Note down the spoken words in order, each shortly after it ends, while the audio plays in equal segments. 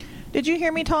Did you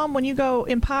hear me, Tom? When you go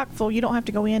in Pikeville, you don't have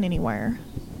to go in anywhere.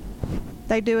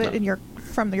 They do it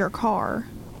from your car.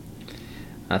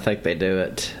 I think they do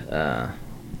it. A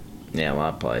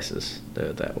lot of places do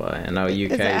it that way. I know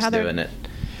UK's doing it.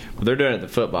 Well, they're doing it at the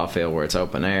football field where it's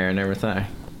open air and everything.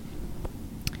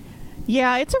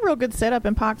 Yeah, it's a real good setup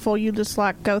in Pikeville. You just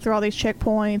go through all these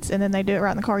checkpoints, and then they do it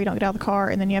right in the car. You don't get out of the car,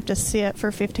 and then you have to sit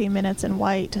for 15 minutes and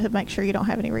wait to make sure you don't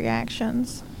have any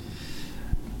reactions.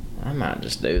 I might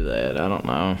just do that. I don't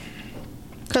know.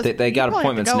 They got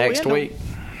appointments next week.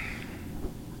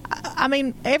 I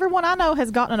mean, everyone I know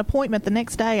has gotten an appointment the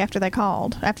next day after they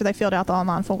filled out the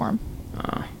online form.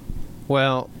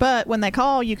 But when they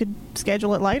call, you could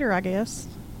schedule it later, I guess.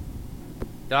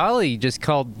 Dolly just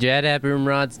called Jad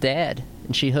Abumrad's dad,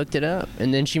 and she hooked it up,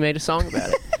 and then she made a song about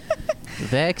it.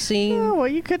 Vaccine. Oh, well,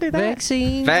 you could do that.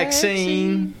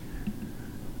 Vaccine.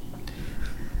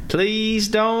 Please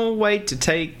don't wait to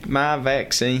take my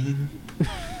vaccine.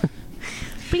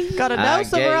 Got a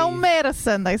dose of her own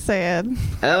medicine, they said.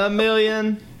 $1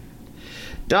 million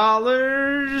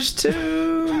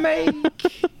to make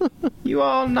you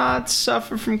all not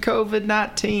suffer from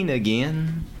COVID-19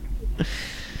 again.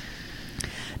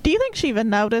 Do you think she even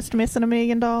noticed missing $1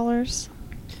 million?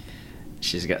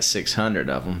 She's got 600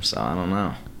 of them, so I don't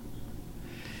know.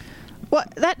 Well,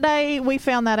 that day we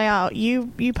found that out,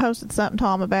 you posted something,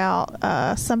 Tom,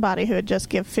 about somebody who had just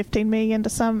give $15 million to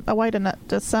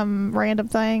some random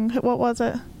thing. What was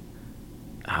it?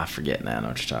 I forget now. I know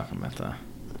what you're talking about, though.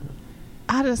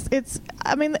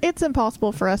 It's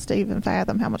impossible for us to even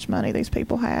fathom how much money these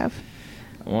people have.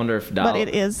 I wonder if but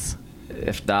it is.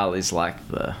 If Dolly's like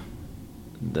the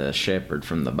shepherd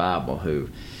from the Bible who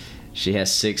she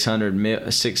has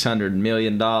 $600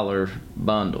 million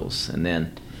bundles, and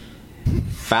then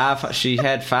she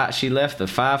left the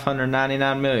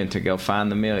 $599 million to go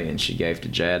find the $1 million she gave to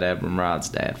Jad Abumrad's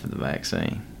dad for the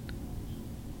vaccine.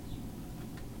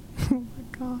 Oh my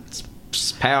God, it's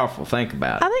powerful. Think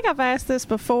about it. I think I've asked this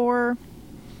before,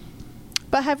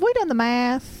 but have we done the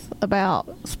math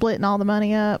about splitting all the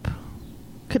money up?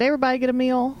 Could everybody get a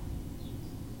meal?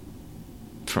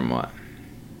 From what?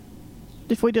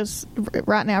 If we just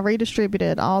right now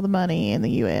redistributed all the money in the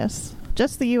U.S.,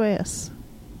 just the U.S.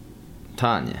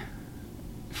 Tanya,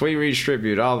 if we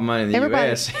redistribute all the money in the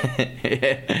U.S.,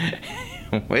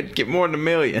 we'd get more than $1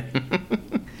 million.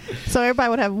 So everybody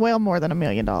would have well more than $1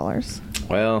 million.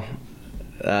 Well,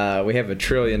 we have $1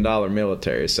 trillion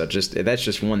military, so that's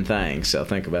just one thing. So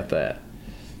think about that.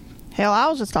 Hell, I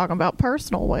was just talking about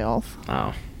personal wealth.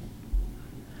 Oh.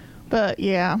 But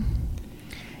yeah,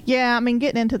 I mean,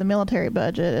 getting into the military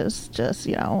budget is just,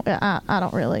 I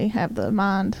don't really have the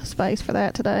mind space for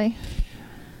that today.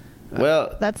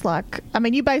 Well, that's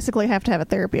you basically have to have a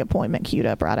therapy appointment queued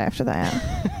up right after that.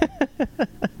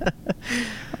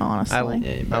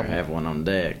 Honestly. You better have one on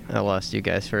deck. I lost you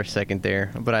guys for a second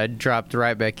there, but I dropped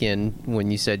right back in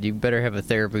when you said you better have a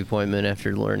therapy appointment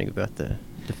after learning about the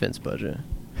defense budget.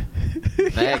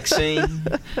 Vaccine.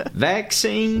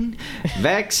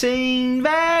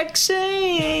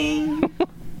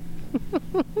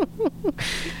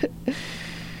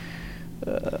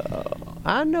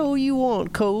 I know you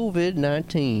want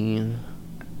COVID-19.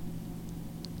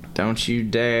 Don't you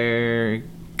dare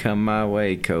come my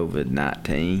way,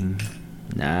 COVID-19.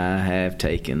 I have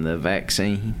taken the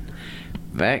vaccine.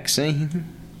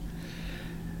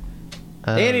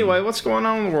 Anyway, what's going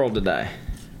on in the world today?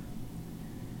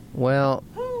 Well,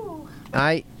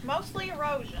 mostly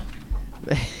erosion.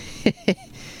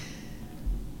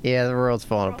 Yeah, the world's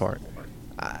falling apart.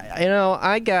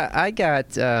 I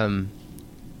got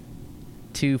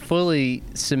to fully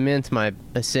cement my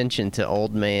ascension to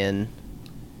old man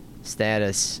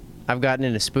status. I've gotten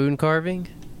into spoon carving.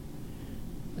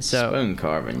 Spoon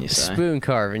carving, you say? Spoon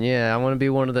carving, yeah. I want to be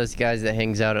one of those guys that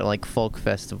hangs out at folk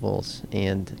festivals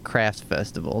and craft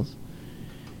festivals,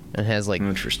 and has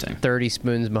interesting 30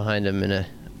 spoons behind him and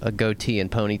a goatee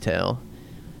and ponytail,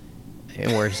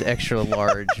 and wears extra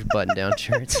large button-down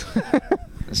shirts.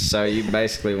 So you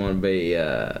basically want to be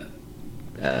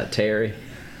Terry?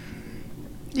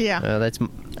 Yeah. That's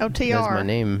OTR. That's my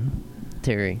name,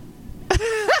 Terry.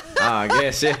 I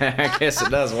guess it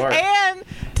does work. And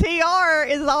TR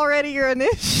is already your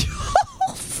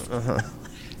initials. Uh-huh.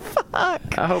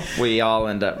 Fuck. I hope we all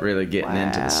end up really getting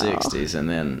into the 60s, and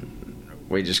then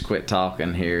we just quit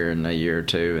talking here in a year or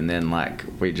two, and then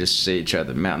we just see each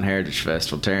other at Mountain Heritage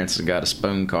Festival. Terrence has got a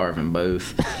spoon carving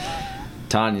booth.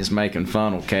 Tanya's making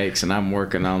funnel cakes, and I'm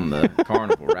working on the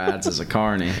carnival rides as a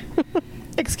carny.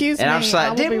 Excuse me. And I'm just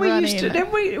like,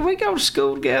 didn't we go to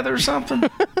school together or something?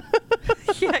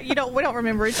 Yeah, we don't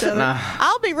remember each other. Nah.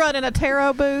 I'll be running a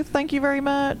tarot booth. Thank you very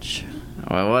much.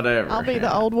 Well, whatever. I'll be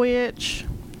the old witch.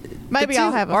 Maybe The two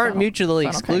I'll have a aren't funnel- mutually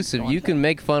funnel cake exclusive. going You too. can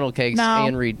make funnel cakes No.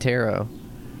 and read tarot.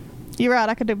 You're right.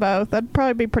 I could do both. That'd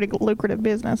probably be pretty lucrative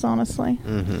business, honestly.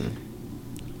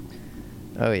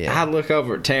 Oh yeah. I'd look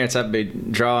over at Terrence. I'd be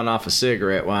drawing off a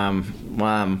cigarette while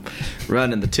I'm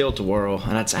running the tilt-a-whirl,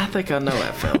 and I'd say, I think I know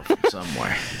that fella from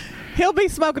somewhere. He'll be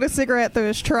smoking a cigarette through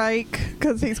his trach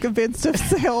because he's convinced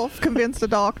himself, convinced a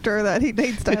doctor that he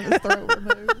needs to have his throat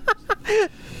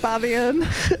removed by then.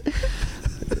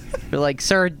 They're like,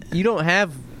 sir, you don't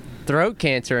have throat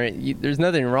cancer. There's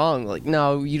nothing wrong. Like,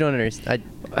 no, you don't understand.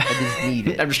 I just need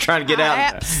it. I'm just trying to get out. I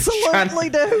absolutely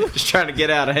do. Just trying to get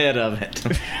out ahead of it.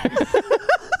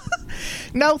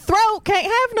 No throat, can't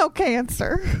have no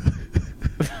cancer.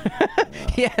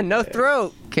 Yeah, no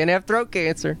throat. Can't have throat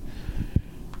cancer.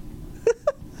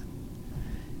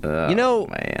 Oh, You know-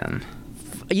 man.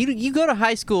 You go to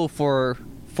high school for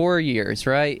 4 years,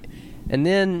 right? And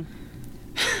then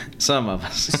Some of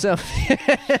us. so,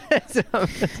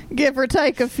 Give or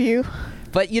take a few.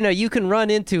 but you can run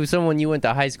into someone you went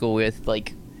to high school with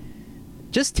like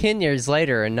just 10 years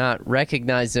later and not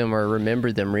recognize them or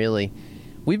remember them really.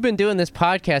 We've been doing this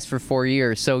podcast for 4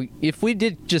 years, so if we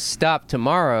did just stop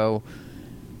tomorrow,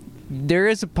 there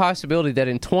is a possibility that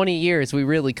in 20 years we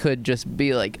really could just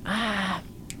be like, I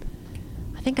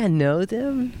think I know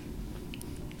them.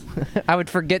 I would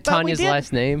forget But we Tanya's did-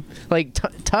 last name. Like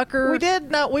Tucker. We did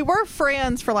know we were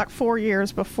friends for like 4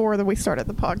 years before that we started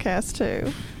the podcast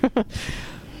too.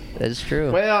 That's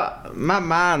true. Well, my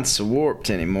mind's so warped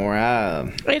anymore.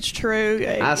 It's true.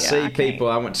 I see people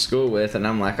I went to school with, and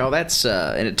I'm like, oh, that's...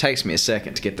 and it takes me a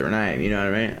second to get their name, you know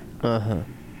what I mean? Uh-huh.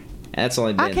 That's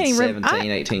only I been can't even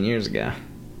 17, 18 years ago.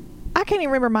 I can't even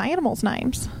remember my animals'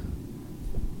 names.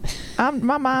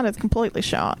 My mind is completely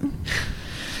shot.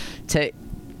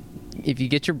 If you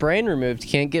get your brain removed, you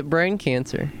can't get brain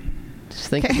cancer. Just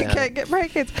think about Can't it. get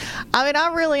break-ins. I mean,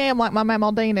 I really am like my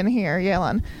Mammal Dean in here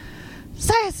yelling,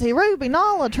 Sassy, Ruby,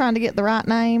 Nala, trying to get the right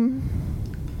name.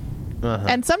 Uh-huh.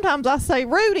 And sometimes I say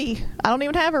Rudy. I don't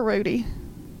even have a Rudy.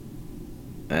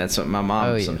 That's what my mom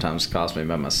Oh, yeah. sometimes calls me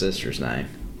by my sister's name.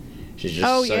 She's just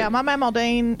Oh so- yeah, my Mammal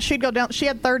Dean. She'd go down. She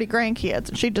had 30 grandkids,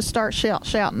 and she'd just start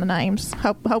shouting the names,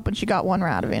 hoping she got one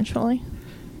right eventually.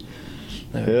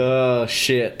 Oh,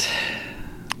 shit.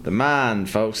 The mind,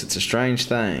 folks, it's a strange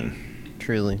thing.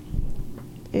 Truly.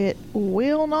 It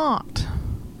will not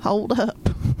hold up.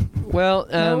 Well,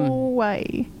 No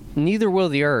way. neither will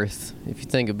the Earth, if you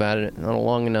think about it, on a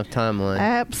long enough timeline.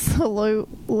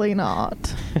 Absolutely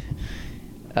not.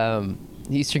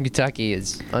 Eastern Kentucky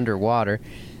is underwater.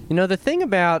 You know, the thing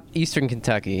about Eastern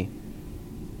Kentucky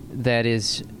that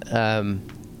is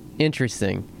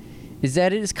interesting is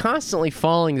that it is constantly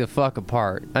falling the fuck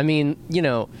apart. I mean,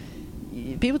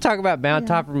 people talk about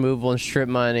mountaintop removal and strip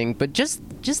mining, but just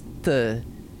the,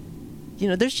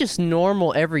 there's just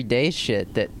normal everyday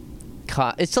shit that,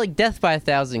 it's like death by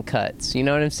 1,000 cuts. You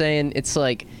know what I'm saying? It's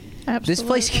like, this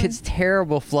place Absolutely. gets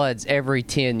terrible floods every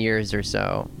 10 years or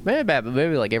so.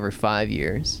 Maybe like every 5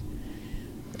 years.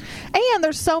 And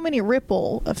there's so many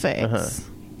ripple effects.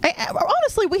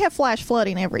 Honestly, we have flash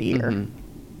flooding every year.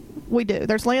 We do.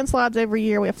 There's landslides every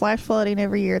year. We have flash flooding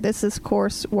every year. This is, of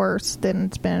course, worse than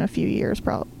it's been in a few years,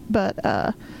 probably.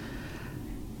 But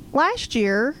last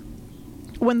year,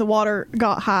 when the water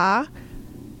got high,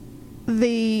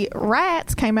 the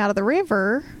rats came out of the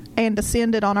river and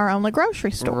descended on our only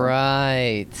grocery store.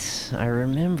 Right. I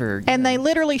remember. And they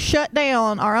literally shut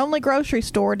down our only grocery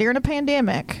store during a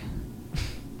pandemic.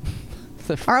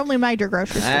 Our only major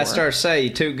grocery store. I started to say, you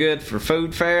too good for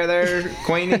food fare there,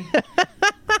 Queenie?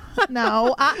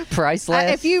 No,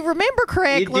 Priceless. if you remember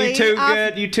correctly,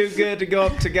 You too good to go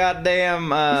up to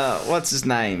goddamn, what's his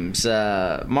name's?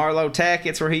 Marlowe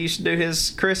Tackett's where he used to do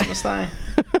his Christmas thing.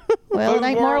 Well, Food it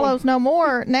ain't World. Marlowe's no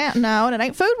more. No, and it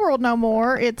ain't Food World no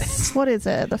more. It's, what is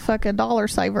it? The fucking Dollar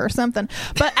Saver or something.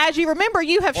 But as you remember,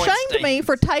 you have Point shamed me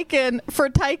for taking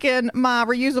my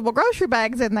reusable grocery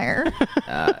bags in there.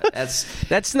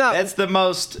 That's not. That's the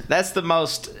most,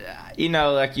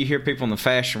 like you hear people in the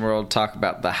fashion world talk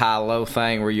about the high-low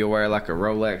thing where you wear like a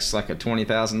Rolex, like a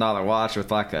 $20,000 watch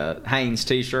with like a Hanes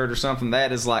t-shirt or something.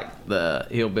 That is like the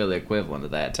hillbilly equivalent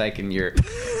of that, taking your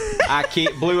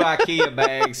blue IKEA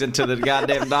bags into the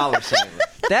goddamn Dollar Saver.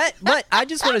 But I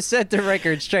just want to set the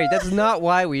record straight. That's not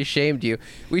why we shamed you.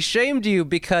 We shamed you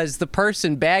because the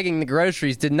person bagging the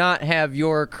groceries did not have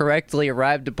your correctly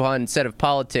arrived upon set of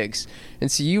politics,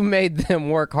 and so you made them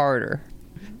work harder.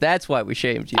 That's why we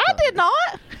shamed you. I did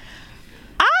not.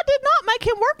 I did not make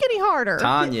him work any harder.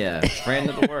 Tanya, friend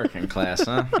of the working class,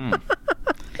 huh?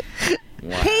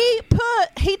 Wow.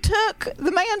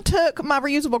 The man took my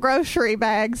reusable grocery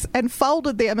bags and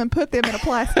folded them and put them in a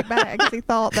plastic bag because he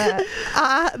thought that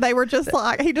they were just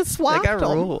like, he just swiped They got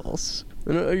them. rules.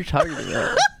 I don't know what you're talking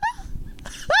about.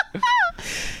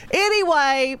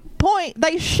 Anyway,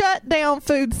 they shut down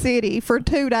Food City for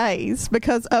 2 days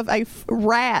because of a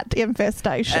rat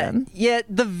infestation. Yeah,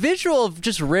 the visual of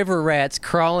just river rats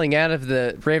crawling out of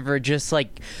the river, just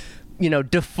like,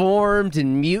 deformed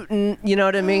and mutant, you know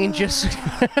what I mean? Just.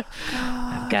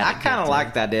 I kind of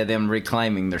like the idea of them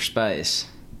reclaiming their space.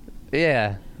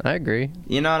 Yeah, I agree.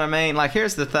 You know what I mean? Like,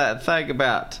 here's the thing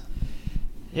about...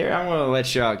 Here, I'm going to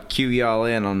let y'all cue y'all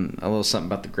in on a little something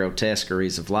about the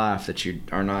grotesqueries of life that you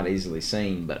are not easily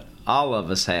seen, but all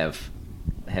of us have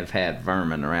had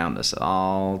vermin around us at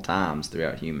all times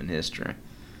throughout human history.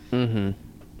 Mm-hmm.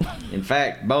 In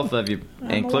fact, both of you,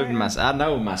 including myself, I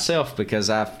know myself because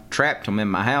I've trapped them in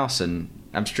my house, and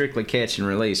I'm strictly catch and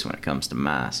release when it comes to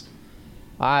mice.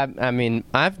 I mean,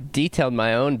 I've detailed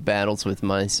my own battles with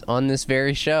mice on this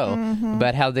very show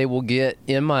about how they will get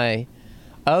in my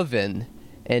oven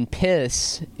and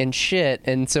piss and shit,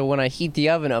 and so when I heat the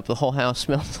oven up, the whole house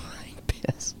smells like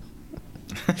piss.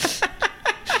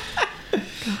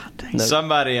 God dang.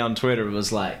 Somebody on Twitter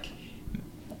was like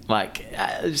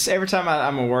every time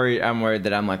I'm worried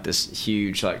that I'm like this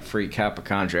huge like freak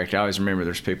hypochondriac. I always remember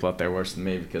there's people out there worse than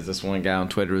me, because this one guy on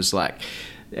Twitter was like,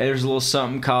 there's a little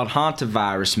something called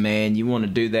hantavirus, man. You want to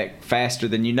do that faster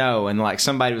than you know. And like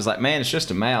somebody was like, man, it's just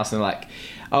a mouse. And they're like,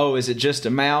 oh, is it just a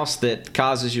mouse that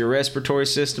causes your respiratory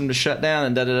system to shut down?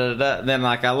 And da-da-da-da. Then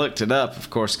like I looked it up, of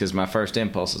course, because my first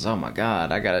impulse is, oh my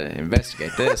God, I got to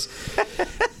investigate this.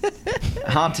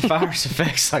 Hantavirus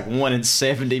affects like 1 in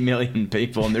 70 million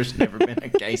people, and there's never been a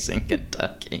case in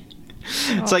Kentucky.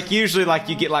 It's like usually like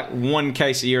you get like 1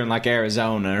 case a year in like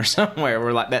Arizona or somewhere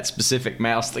where like that specific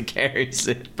mouse that carries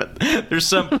it. But there's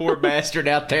some poor bastard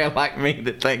out there like me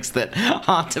that thinks that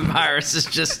hantavirus is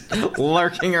just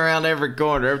lurking around every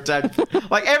corner. Every time,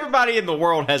 like everybody in the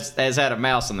world has had a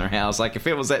mouse in their house. Like if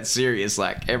it was that serious,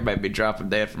 like everybody'd be dropping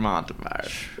dead from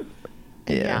hantavirus.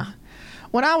 Yeah.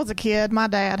 When I was a kid, my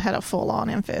dad had a full-on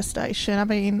infestation. I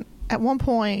mean, at one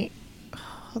point,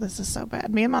 this is so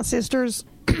bad. Me and my sisters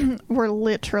were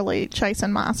literally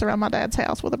chasing mice around my dad's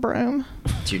house with a broom.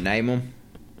 Did you name them?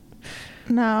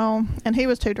 No, and he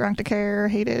was too drunk to care.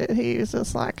 He was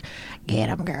just like, "Get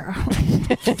him, girl."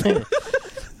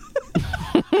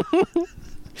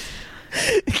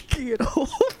 Get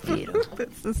off.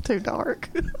 This is too dark.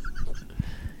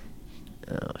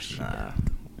 Oh shit!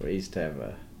 We used to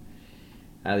have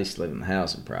I used to live in the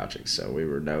housing project, so we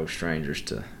were no strangers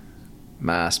to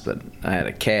mice, but I had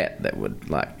a cat that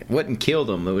wouldn't kill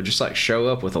them. It would just like show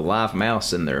up with a live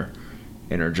mouse in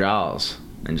her jaws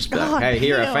and just be like, hey,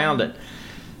 here, I found it.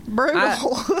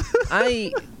 Brutal.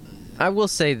 I will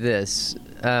say this.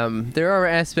 There are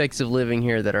aspects of living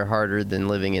here that are harder than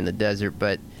living in the desert,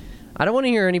 but I don't want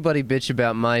to hear anybody bitch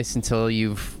about mice until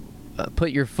you've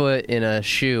put your foot in a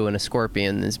shoe and a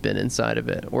scorpion has been inside of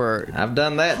it. Or I've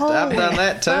done that. I've done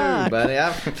that too, buddy.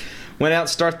 I've went out and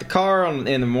start the car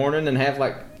in the morning and have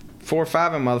like 4 or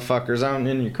 5 of them motherfuckers on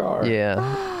in your car.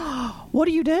 Yeah. What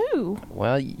do you do?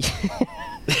 Well, you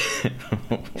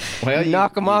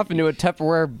knock them off into a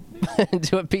Tupperware,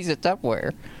 into a piece of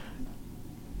Tupperware.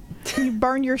 You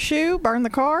burn your shoe, burn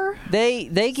the car. They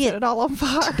Set get it all on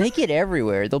fire. They get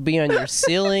everywhere. They'll be on your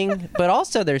ceiling, but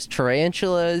also there's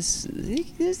tarantulas.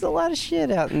 There's a lot of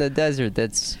shit out in the desert.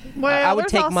 That's I would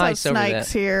there's take also mice over that.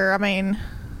 snakes here. I mean,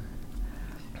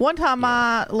 one time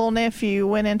my little nephew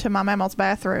went into my mama's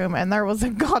bathroom and there was a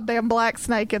goddamn black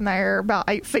snake in there about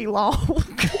 8 feet long.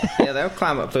 Yeah, they'll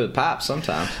climb up through the pipes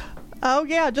sometimes. Oh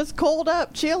yeah, just coiled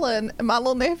up, chilling. And my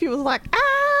little nephew was like, ah!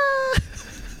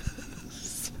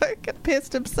 Fucking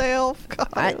pissed himself.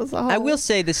 God, it was a whole... I will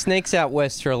say the snakes out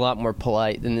west are a lot more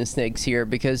polite than the snakes here,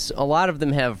 because a lot of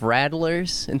them have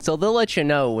rattlers, and so they'll let you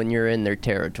know when you're in their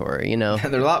territory, you know.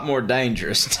 They're a lot more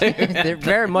dangerous, too. They're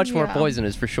very much more Yeah.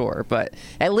 poisonous, for sure, but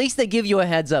at least they give you a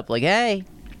heads up, like, hey.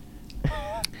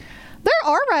 There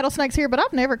are rattlesnakes here, but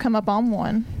I've never come up on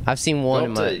one. I've seen one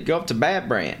in my... Go up to Bad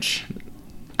Branch.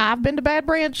 I've been to Bad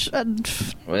Branch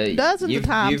Well, dozens of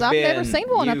times. I've never seen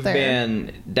one up there.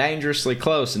 You've been dangerously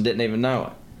close and didn't even know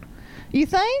it. You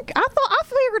think? I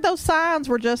figured those signs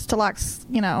were just to, like,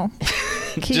 you know,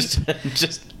 keep,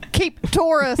 just keep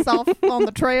tourists off on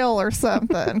the trail or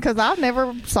something. Because I've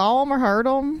never saw them or heard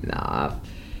them. No,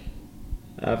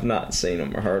 I've not seen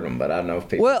them or heard them, but I know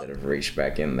people that have reached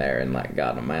back in there and like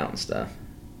got them out and stuff.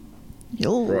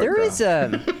 There is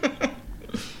a...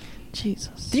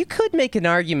 Jesus. You could make an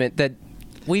argument that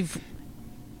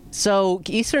So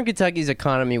Eastern Kentucky's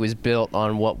economy was built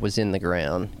on what was in the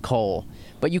ground, coal.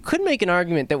 But you could make an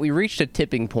argument that we reached a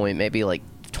tipping point maybe like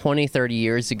 20, 30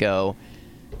 years ago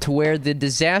to where the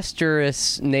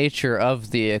disastrous nature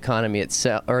of the economy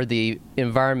itself, or the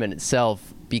environment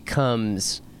itself,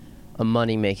 becomes a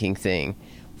money-making thing.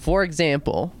 For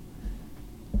example,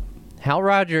 Hal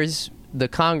Rogers, the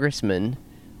congressman,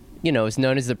 is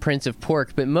known as the Prince of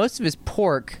Pork, but most of his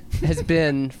pork has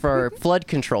been for flood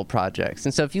control projects.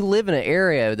 And so if you live in an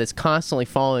area that's constantly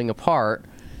falling apart,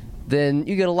 then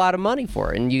you get a lot of money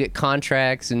for it, and you get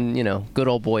contracts, and, good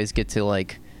old boys get to,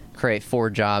 like, create 4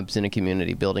 jobs in a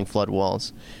community building flood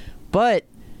walls. But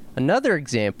another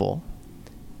example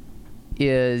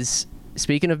is,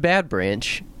 speaking of Bad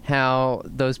Branch, how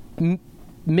those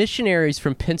missionaries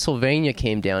from Pennsylvania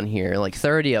came down here, like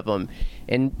 30 of them,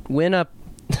 and went up,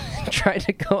 tried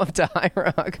to go up to High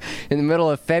Rock in the middle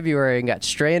of February and got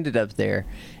stranded up there.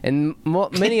 And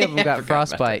many of them got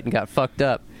frostbite and got fucked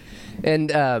up.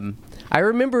 And I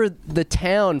remember the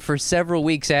town for several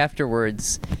weeks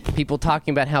afterwards, people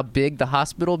talking about how big the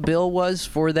hospital bill was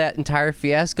for that entire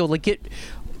fiasco. Like,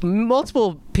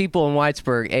 multiple people in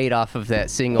Whitesburg ate off of that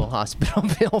single hospital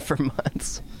bill for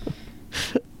months.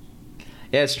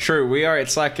 Yeah, it's true.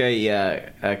 It's like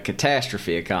a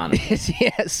catastrophe economy.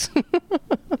 Yes.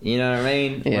 You know what I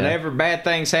mean? Yeah. Whenever bad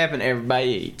things happen, everybody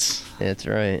eats. That's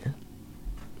right.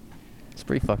 It's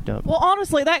pretty fucked up. Well,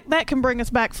 honestly, that can bring us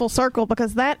back full circle,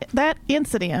 because that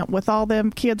incident with all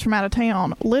them kids from out of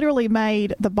town literally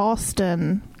made the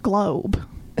Boston Globe.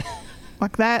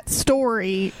 Like, that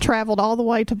story traveled all the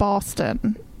way to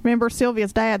Boston. Remember,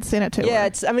 Sylvia's dad sent it to her. Yeah,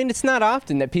 it's not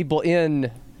often that people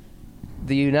in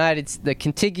the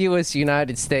contiguous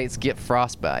United States get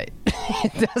frostbite.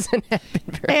 It doesn't happen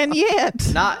very And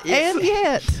yet, Not if- and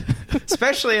yet,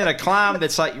 Especially in a climate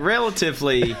that's like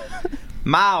relatively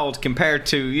mild compared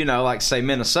to, like, say,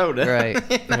 Minnesota. Right.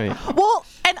 well,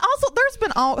 and also there's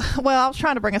been I was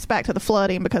trying to bring us back to the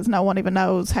flooding, because no one even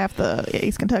knows half the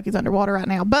East Kentucky's underwater right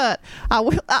now. But I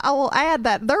will add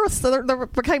that there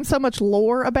became so much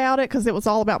lore about it, because it was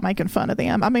all about making fun of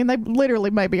them. I mean, they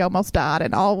literally maybe almost died,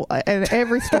 and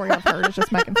every story I've heard is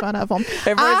just making fun of them.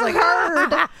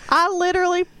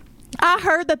 I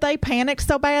heard that they panicked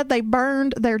so bad they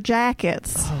burned their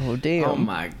jackets. Oh, damn. Oh,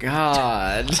 my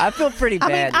God. I feel pretty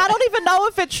bad. I mean, I don't even know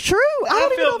if it's true.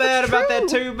 I feel bad about that,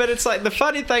 too, but it's like, the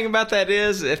funny thing about that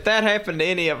is, if that happened to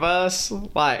any of us,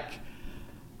 like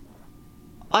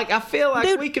I feel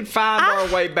like we could find our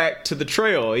way back to the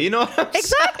trail. You know what I'm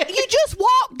Exactly. saying? You just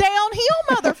walk downhill,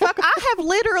 motherfucker. I have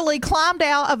literally climbed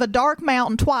out of a dark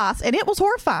mountain twice, and it was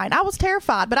horrifying. I was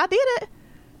terrified, but I did it.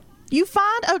 You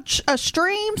find a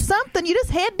stream, something, you just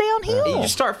head downhill. You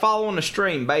just start following a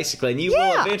stream, basically, and you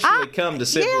will eventually come to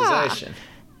civilization. Yeah.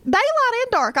 Daylight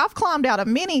and dark, I've climbed out of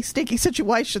many sticky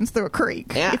situations through a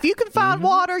creek. Yeah. If you can find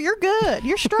water, you're good.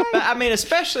 You're straight. But, I mean,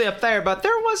 especially up there. But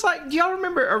there was, like, do y'all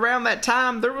remember around that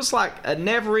time, there was, like, a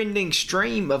never-ending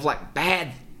stream of, like,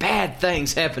 bad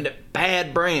things happened at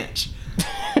Bad Branch.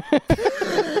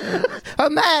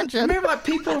 Imagine. Remember, like,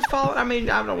 people were following. I mean,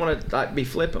 I don't want to, like, be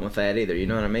flippant with that either. You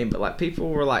know what I mean? But, like, people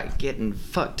were, like, getting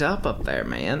fucked up there,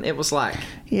 man. It was like,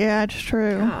 Yeah, it's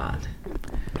true. God.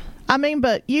 I mean,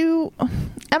 but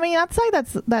I'd say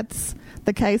that's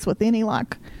the case with any,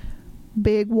 like,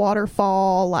 big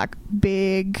waterfall, like,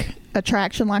 big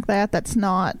attraction like that. That's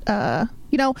not, in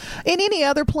any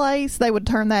other place, they would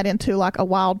turn that into, like, a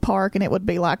wild park, and it would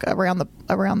be, like, around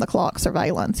the clock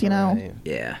surveillance, Right.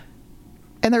 Yeah.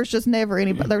 And there's never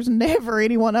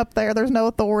anyone up there. There's no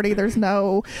authority. There's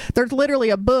literally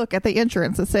a book at the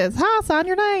entrance that says, "Hi, sign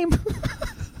your name."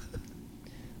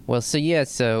 Well,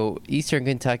 so Eastern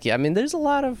Kentucky, I mean, there's a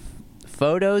lot of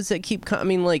photos that keep coming. I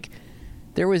mean, like,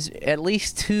 there was at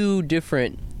least 2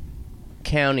 different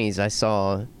counties I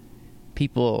saw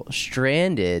people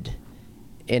stranded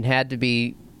and had to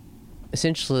be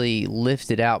essentially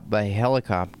lifted out by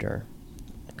helicopter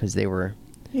because they were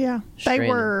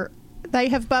stranded. They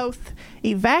have both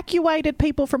evacuated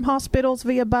people from hospitals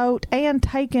via boat and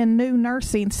taken new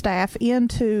nursing staff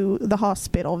into the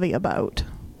hospital via boat.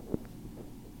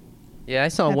 Yeah, I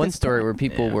saw At one this story point. where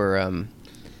people were,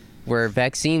 where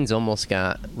vaccines almost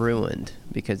got ruined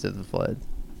because of the flood.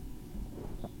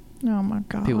 Oh my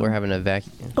God! People were having to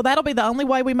evacuate. Well, that'll be the only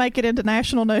way we make it into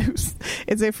national news,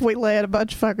 is if we let a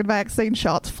bunch of fucking vaccine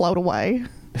shots float away.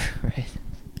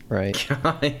 Right.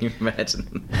 Can you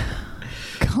imagine?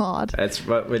 God. That's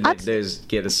what we need to do, is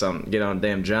get on a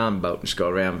damn John boat and just go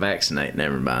around vaccinating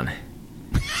everybody.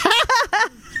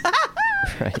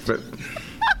 Right. But,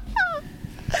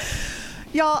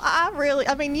 Y'all,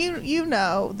 you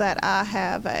know that I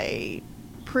have a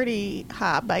pretty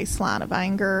high baseline of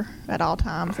anger at all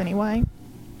times anyway.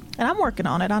 And I'm working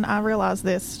on it. I realize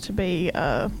this to be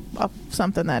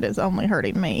something that is only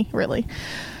hurting me, really.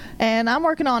 And I'm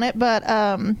working on it, but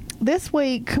this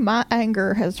week my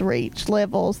anger has reached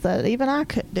levels that even I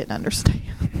didn't understand.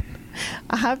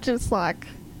 I've just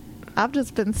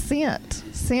been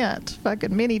sent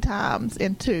fucking many times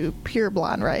into pure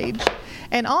blind rage.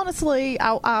 And honestly,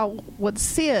 I would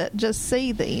sit just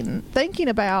seething, thinking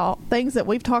about things that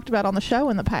we've talked about on the show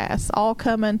in the past, all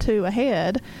coming to a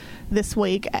head this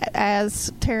week.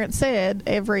 As Terrence said,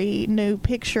 every new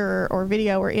picture or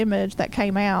video or image that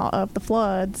came out of the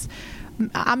floods.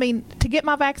 I mean, to get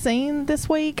my vaccine this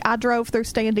week, I drove through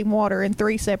standing water in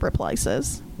 3 separate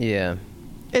places. Yeah.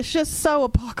 It's just so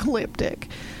apocalyptic.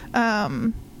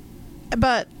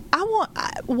 But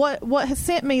what has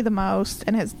sent me the most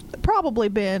and has probably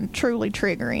been truly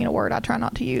triggering, a word I try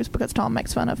not to use because Tom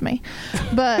makes fun of me,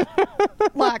 but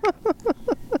like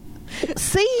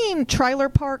seeing trailer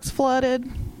parks flooded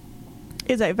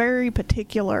is a very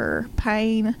particular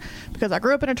pain because I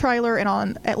grew up in a trailer, and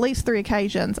on at least 3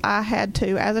 occasions I had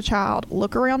to, as a child,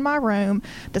 look around my room,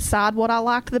 decide what I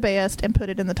liked the best, and put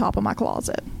it in the top of my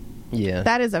closet. Yeah.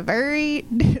 That is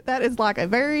like a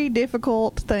very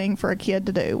difficult thing for a kid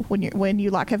to do when you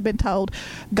like have been told,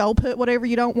 go put whatever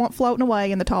you don't want floating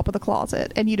away in the top of the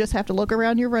closet, and you just have to look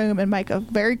around your room and make a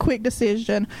very quick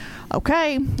decision.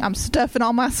 Okay, I'm stuffing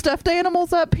all my stuffed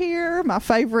animals up here, my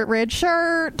favorite red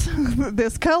shirt,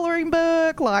 this coloring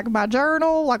book, like my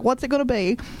journal, like what's it going to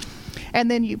be? And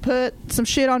then you put some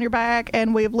shit on your back,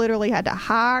 and we've literally had to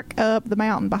hike up the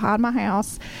mountain behind my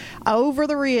house over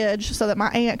the ridge so that my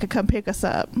aunt could come pick us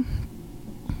up.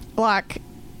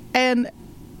 And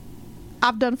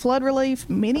I've done flood relief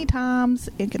many times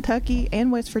in Kentucky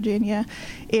and West Virginia.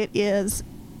 It is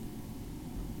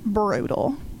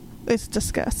brutal. It's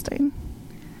disgusting.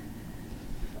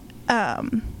 I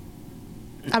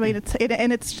mean,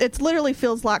 it's literally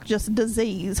feels like just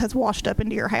disease has washed up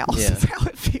into your house. Yeah. That's how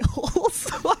it feels.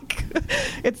 Like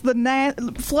it's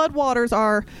floodwaters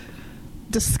are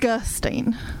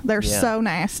disgusting. They're so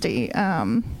nasty.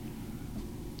 And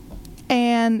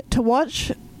to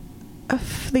watch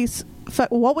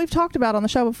what we've talked about on the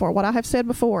show before, what I have said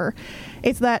before,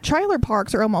 is that trailer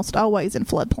parks are almost always in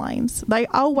floodplains. They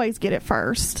always get it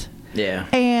first. Yeah.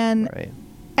 And Right.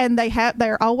 And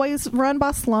they're always run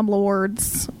by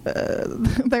slumlords.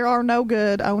 There are no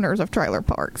good owners of trailer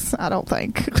parks, I don't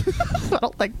think. I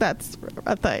don't think that's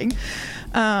a thing.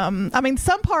 I mean,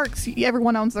 some parks,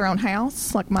 everyone owns their own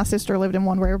house. Like my sister lived in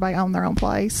one where everybody owned their own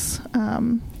place,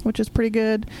 which is pretty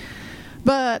good.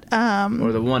 But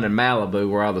or the one in Malibu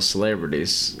where all the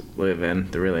celebrities live in,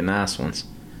 the really nice ones,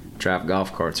 drive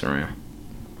golf carts around.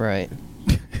 Right.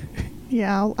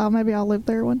 Yeah, maybe I'll live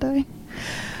there one day.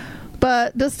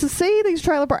 But just to see these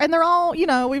trailer parks, and they're all,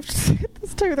 we've said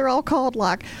this too, they're all called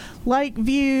like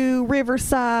Lakeview,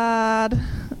 Riverside,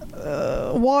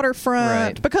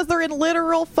 Waterfront, Right. because they're in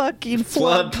literal fucking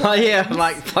flood. Yeah,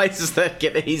 like places that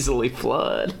can easily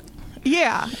flood.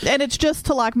 Yeah, and it's just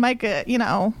to like make it,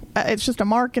 it's just a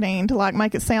marketing to like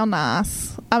make it sound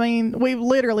nice. I mean, we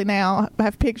literally now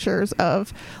have pictures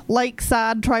of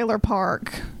lakeside trailer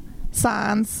park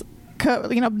signs,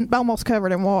 almost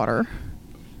covered in water.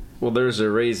 Well, there's a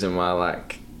reason why,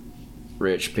 like,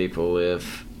 rich people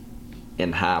live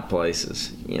in high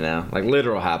places, like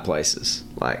literal high places.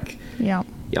 Like, Yeah.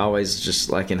 you always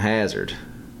just, like in Hazard,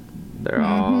 they're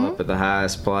all up at the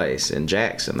highest place. In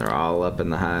Jackson, they're all up in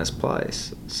the highest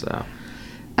place. So,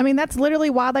 I mean, that's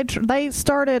literally why they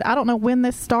started. I don't know when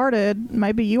this started.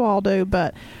 Maybe you all do,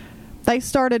 but they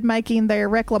started making their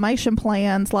reclamation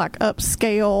plans like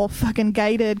upscale fucking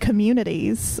gated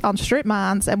communities on strip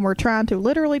mines, and we're trying to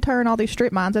literally turn all these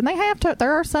strip mines, and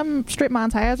there are some strip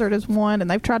mines, Hazard is one, and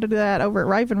they've tried to do that over at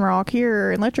Raven Rock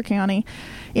here in Letcher County,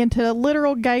 into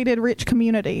literal gated rich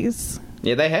communities.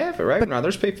 yeah, they have it, right?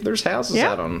 There's houses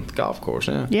out on the golf course,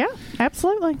 yeah. Yeah,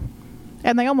 absolutely.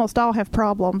 And they almost all have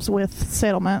problems with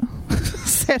settlement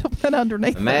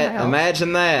underneath their house.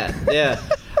 Imagine that, yeah.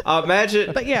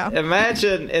 Imagine, But yeah.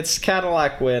 Imagine it's kind of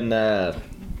like when,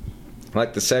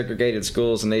 like the segregated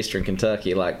schools in Eastern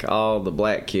Kentucky, like all the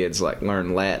black kids like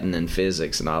learned Latin and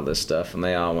physics and all this stuff, and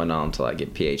they all went on to like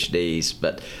get PhDs.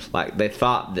 But like they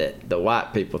thought that the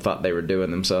white people thought they were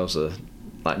doing themselves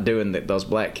those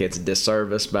black kids a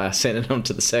disservice by sending them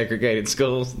to the segregated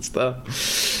schools and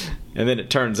stuff. And then it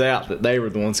turns out that they were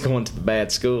the ones going to the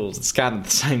bad schools. It's kind of the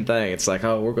same thing. It's like,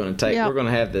 we're going to take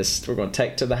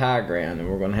to the high ground, and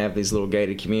we're going to have these little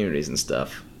gated communities and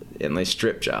stuff, and these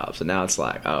strip jobs. And now it's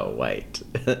like, oh, wait,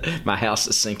 my house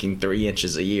is sinking 3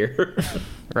 inches a year.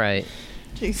 Right.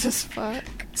 Jesus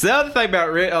fuck. So the other thing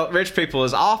about rich people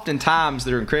is oftentimes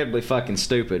they're incredibly fucking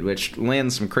stupid, which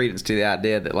lends some credence to the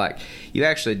idea that, like, you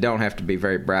actually don't have to be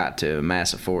very bright to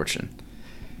amass a fortune.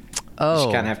 Oh. You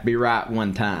just kind of have to be right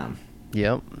one time.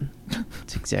 Yep.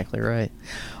 That's exactly right.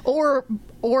 Or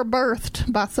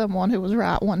birthed by someone who was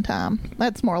right one time.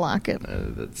 That's more like it.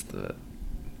 That's the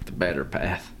better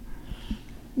path.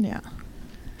 Yeah.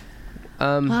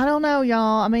 I don't know,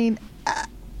 y'all. I mean,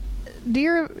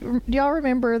 do y'all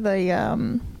remember the?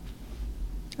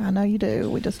 I know you do.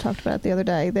 We just talked about it the other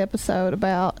day. The episode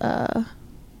about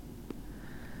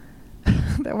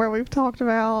where we've talked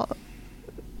about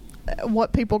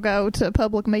what people go to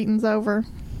public meetings over,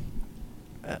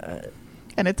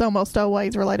 and it's almost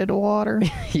always related to water.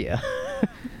 Yeah.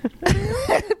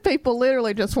 People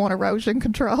literally just want erosion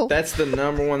control. That's the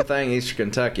number one thing in Eastern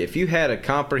Kentucky. If you had a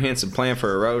comprehensive plan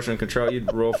for erosion control,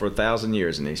 you'd rule for 1,000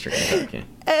 years in Eastern Kentucky.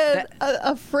 And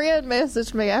a friend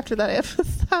messaged me after that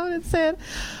episode and said,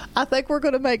 I think we're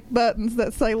going to make buttons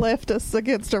that say leftists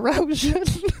against erosion.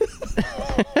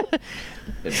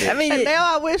 I mean, and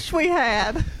now I wish we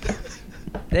had.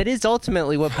 That is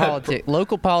ultimately what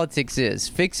local politics is.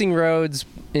 Fixing roads,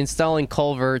 installing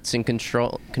culverts, and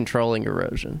controlling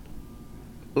erosion.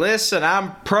 Listen,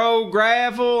 I'm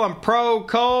pro-gravel, I'm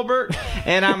pro-culvert,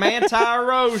 and I'm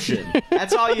anti-erosion.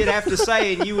 That's all you'd have to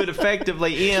say, and you would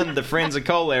effectively end the Friends of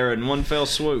Coal era in one fell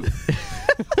swoop.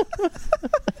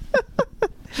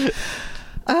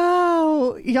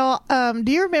 Oh, y'all, do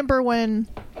you remember when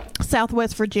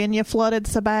Southwest Virginia flooded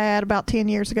so bad about 10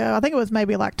 years ago? I think it was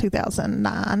maybe like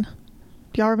 2009.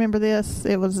 Do y'all remember this?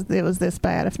 It was this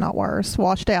bad, if not worse.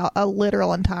 Washed out a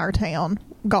literal entire town.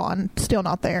 Gone. Still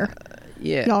not there.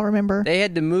 Yeah. Y'all remember? They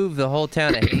had to move the whole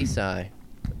town of Haysai.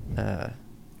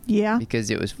 Yeah.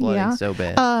 Because it was flooding so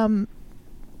bad.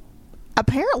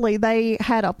 Apparently, they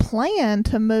had a plan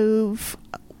to move.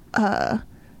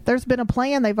 There's been a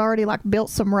plan. They've already built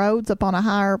some roads up on a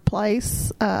higher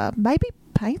place. Maybe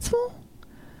Paintsville?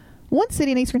 One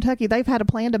city in East Kentucky, they've had a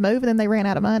plan to move, and then they ran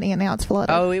out of money, and now it's flooded.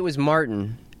 Oh, it was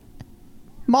Martin.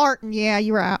 Martin, yeah,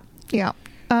 you're right. Yeah.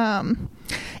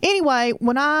 Anyway,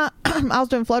 when I was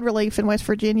doing flood relief in West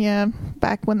Virginia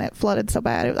back when that flooded so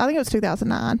bad, I think it was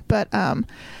 2009, but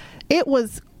it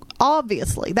was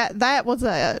obviously that was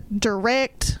a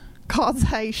direct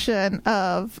causation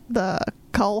of the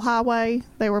coal highway.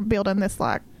 They were building this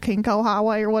King Coal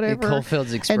Highway or whatever.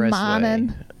 Coalfields Expressway. And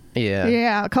mining.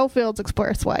 Yeah, Coalfields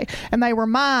Expressway. And they were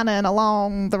mining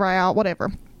along the route,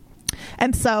 whatever.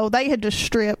 And so they had just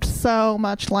stripped so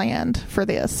much land for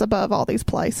this above all these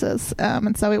places.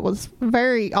 And so it was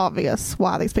very obvious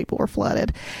why these people were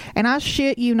flooded. And I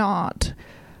shit you not,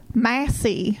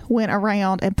 Massey went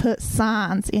around and put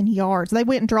signs in yards. They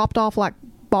went and dropped off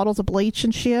bottles of bleach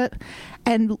and shit.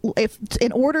 And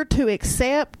in order to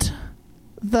accept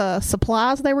the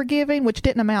supplies they were giving, which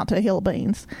didn't amount to a hill of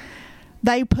beans,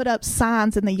 they put up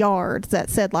signs in the yards that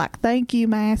said thank you,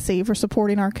 Massey, for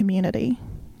supporting our community.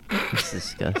 It's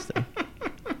disgusting.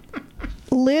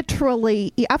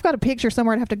 Literally, I've got a picture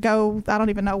somewhere. I'd have to go. I don't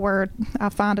even know where I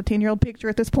find a 10-year-old picture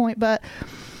at this point, but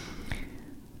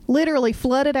literally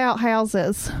flooded out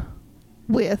houses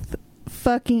with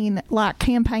fucking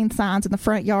campaign signs in the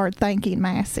front yard thanking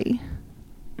Massey.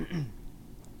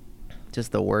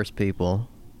 Just the worst people.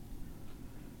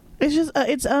 It's just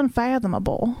it's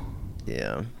unfathomable.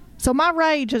 Yeah. So my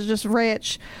rage has just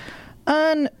reached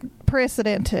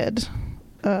unprecedented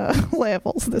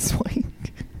levels this week.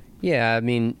 Yeah, I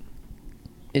mean,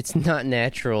 it's not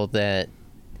natural that...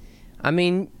 I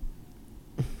mean,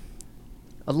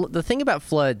 the thing about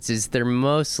floods is they're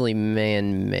mostly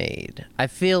man-made. I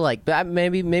feel like...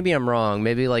 Maybe I'm wrong.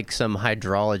 Maybe some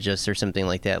hydrologist or something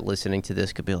like that listening to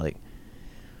this could be like,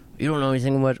 you don't know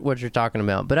anything what you're talking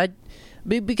about. But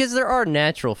because there are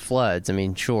natural floods. I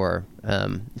mean, sure.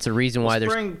 It's a reason why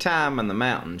there's... Springtime in the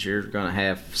mountains, you're going to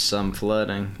have some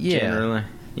flooding, generally.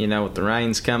 With the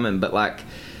rains coming. But,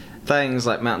 things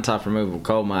like mountaintop removal,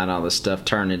 coal mine, all this stuff,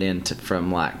 turn it into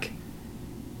from,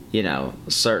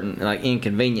 certain,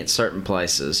 inconvenience certain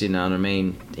places, you know what I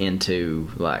mean, into,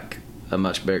 a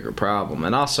much bigger problem.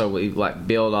 And also, we,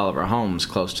 build all of our homes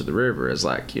close to the river is,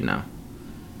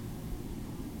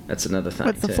 that's another thing,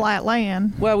 with the flat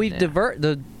land. Well, we've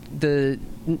the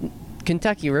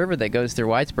Kentucky River that goes through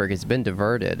Whitesburg has been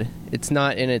diverted. It's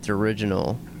not in its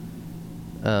original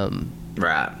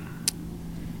right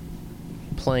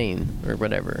plane or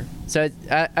whatever. So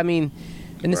I mean,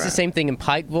 and it's the same thing in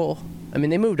Pikeville. I mean,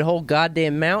 they moved a whole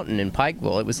goddamn mountain in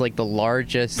Pikeville. It was the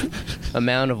largest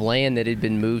amount of land that had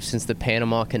been moved since the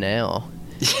Panama Canal.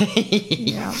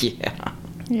 Yeah.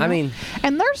 Yeah. I mean,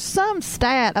 and there's some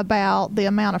stat about the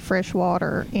amount of fresh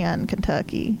water in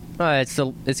Kentucky.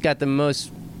 it's got the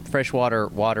most freshwater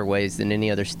waterways than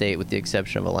any other state, with the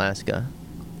exception of Alaska.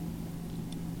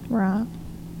 Right.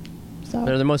 So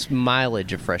They're the most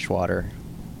mileage of freshwater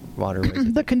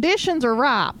waterways. the conditions are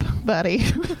ripe, buddy.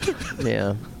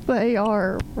 Yeah. They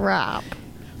are ripe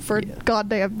for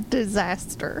goddamn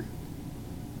disaster.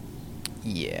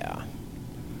 Yeah.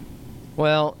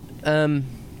 Well,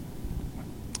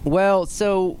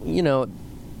 so,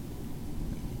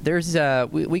 there's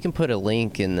we can put a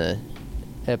link in the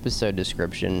episode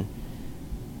description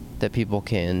that people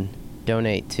can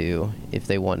donate to if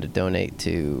they want to donate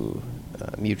to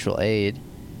mutual aid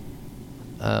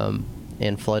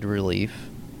and flood relief.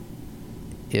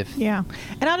 Yeah.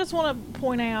 And I just want to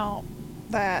point out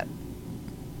that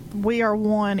we are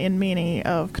one in many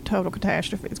of total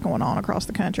catastrophes going on across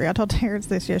the country. I told Terrence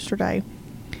this yesterday.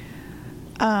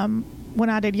 When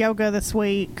I did yoga this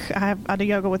week, I do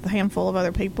yoga with a handful of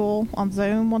other people on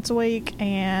Zoom once a week,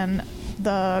 and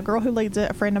the girl who leads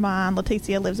it, a friend of mine,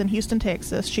 Leticia, lives in Houston,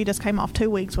 Texas. She just came off 2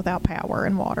 weeks without power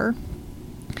and water.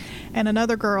 And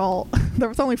another girl, there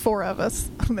was only 4 of us,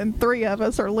 and 3 of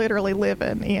us are literally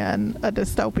living in a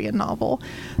dystopian novel.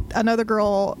 Another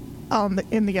girl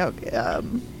in the yoga,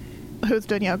 who's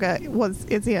doing yoga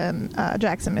is in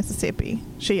Jackson, Mississippi.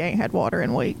 She ain't had water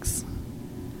in weeks.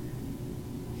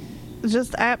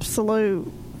 Just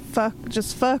absolute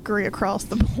fuckery across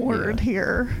the board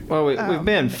here. Well, we've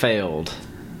been failed.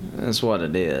 That's what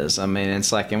it is. I mean,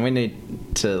 it's like, and we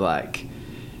need to like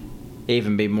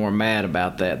even be more mad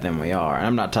about that than we are. And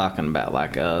I'm not talking about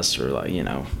like us or like,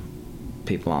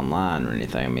 people online or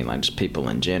anything. I mean, like just people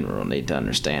in general need to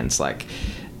understand. It's like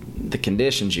the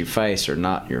conditions you face are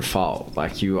not your fault.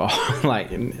 Like you are,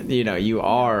 like, you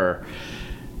are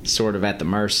sort of at the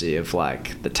mercy of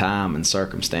like the time and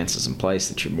circumstances and place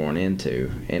that you're born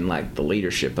into, and like the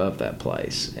leadership of that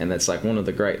place. And that's like one of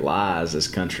the great lies this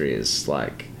country is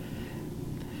like.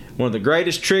 One of the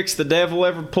greatest tricks the devil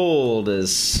ever pulled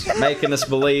is making us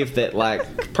believe that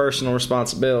like personal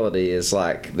responsibility is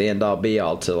like the end all be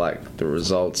all to like the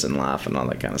results in life and all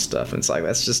that kind of stuff. And it's like,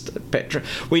 that's just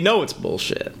we know it's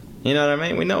bullshit. You know what I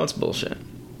mean? We know it's bullshit.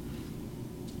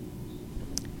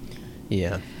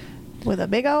 Yeah. With a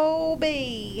big old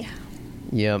B.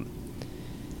 Yep.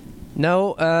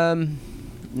 No,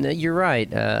 you're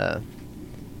right. I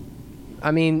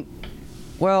mean,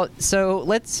 well, so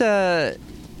let's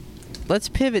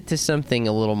pivot to something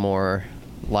a little more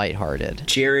lighthearted.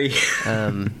 Cheery.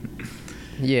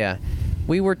 Yeah.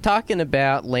 We were talking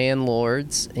about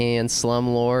landlords and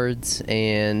slumlords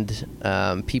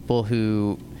and people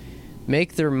who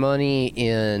make their money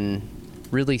in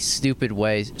really stupid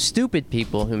ways. Stupid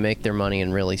people who make their money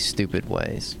in really stupid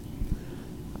ways.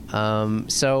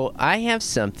 So I have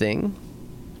something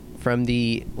from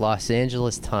the Los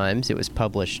Angeles Times. It was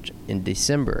published in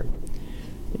December.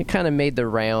 It kind of made the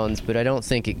rounds, but I don't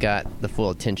think it got the full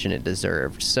attention it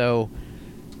deserved. So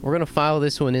we're going to file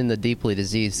this one in the deeply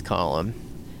diseased column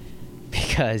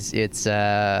because it's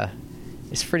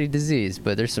pretty diseased,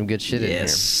 but there's some good shit in here.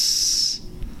 Yes.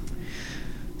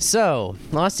 So,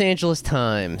 Los Angeles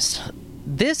Times.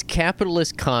 This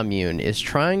capitalist commune is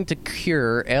trying to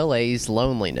cure LA's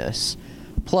loneliness.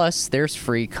 Plus, there's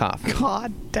free coffee.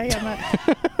 God damn it.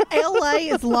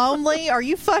 LA is lonely? Are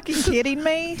you fucking kidding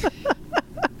me?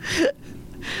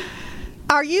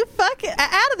 Are you fucking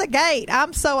out of the gate?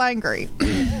 I'm so angry.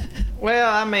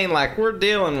 Well, I mean, like, we're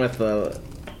dealing with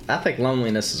I think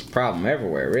loneliness is a problem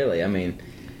everywhere, really. I mean,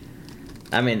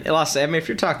 if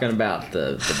you're talking about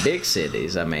the big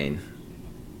cities, I mean,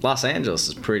 Los Angeles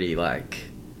is pretty, like,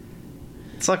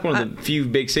 it's like one of the few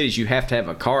big cities you have to have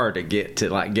a car to get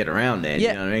around in. Yeah.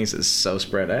 You know what I mean? It's so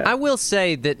spread out. I will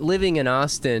say that living in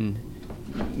Austin,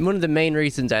 one of the main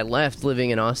reasons I left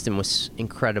living in Austin was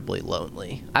incredibly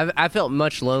lonely. I felt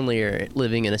much lonelier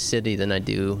living in a city than I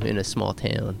do in a small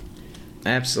town.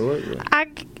 Absolutely.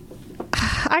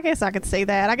 I guess I could see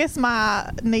that. I guess my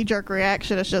knee-jerk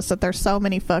reaction is just that there's so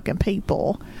many fucking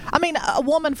people. I mean, a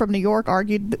woman from New York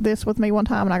argued this with me one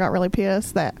time, and I got really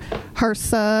pissed that her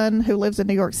son, who lives in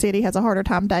New York City, has a harder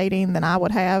time dating than I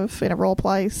would have in a rural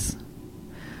place.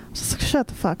 I was just like, shut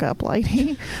the fuck up,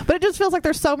 lady. But it just feels like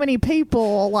there's so many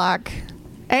people, like,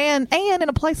 and in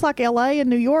a place like L.A. and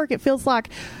New York, it feels like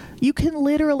you can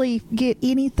literally get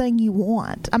anything you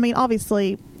want. I mean,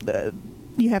 obviously,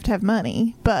 you have to have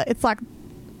money, but it's like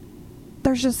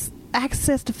there's just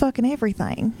access to fucking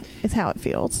everything is how it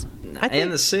feels. In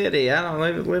the city, I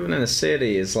don't living in a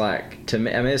city is like, to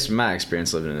me, I mean, it's my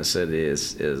experience living in a city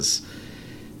is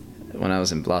when I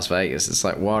was in Las Vegas. It's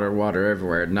like water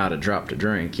everywhere, not a drop to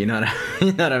drink. You know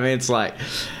what I mean? It's like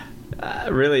I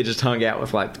really just hung out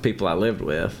with like the people I lived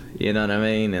with. You know what I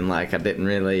mean? And like I didn't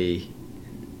really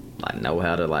like know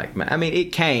how to like. I mean,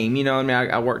 it came. You know what I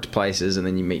mean? I worked places, and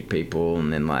then you meet people,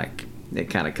 and then like it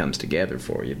kind of comes together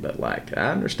for you. But like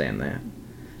I understand that.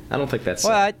 I don't think that's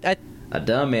a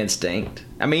dumb instinct.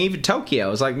 I mean, even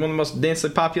Tokyo is like one of the most densely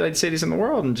populated cities in the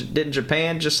world, and didn't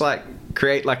Japan just like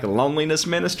create like a loneliness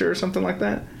minister or something like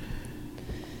that?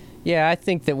 Yeah, I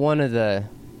think that one of the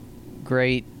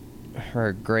great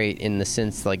in the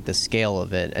sense like the scale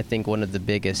of it, I think one of the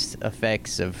biggest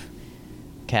effects of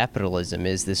capitalism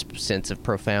is this sense of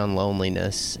profound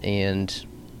loneliness and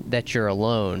that you're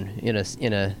alone in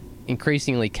a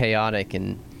increasingly chaotic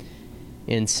and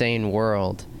insane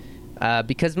world.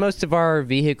 Because most of our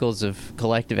vehicles of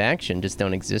collective action just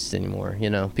don't exist anymore. You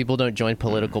know, people don't join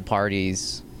political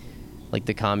parties like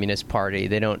the Communist Party.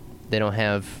 They don't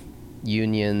have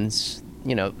unions.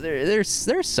 You know, there's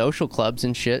social clubs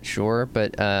and shit, sure,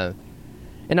 but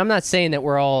and I'm not saying that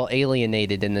we're all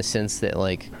alienated in the sense that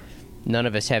like none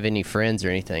of us have any friends or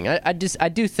anything. I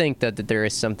do think that there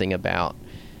is something about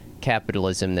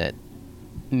capitalism that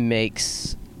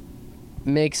makes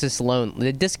us lonely.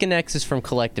 It disconnects us from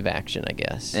collective action, I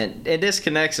guess. And it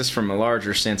disconnects us from a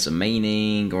larger sense of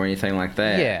meaning or anything like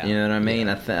that. Yeah. You know what I mean?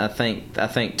 Yeah. I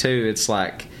think too, it's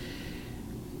like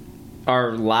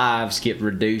our lives get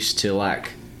reduced to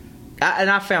like, and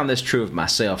I found this true of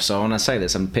myself. So when I say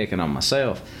this, I'm picking on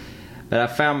myself. But I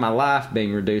found my life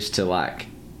being reduced to like,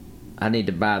 I need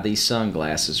to buy these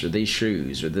sunglasses or these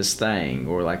shoes or this thing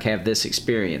or like have this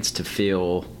experience to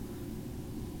feel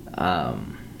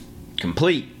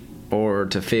complete or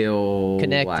to feel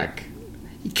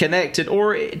connected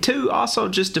or to also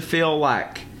just to feel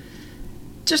like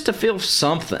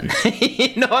something.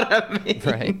 You know what I mean?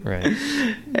 Right.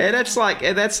 And that's like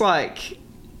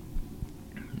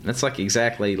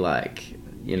exactly like,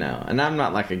 you know, and I'm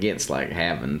not like against like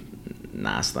having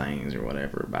nice things or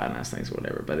whatever, buy nice things or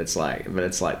whatever, but it's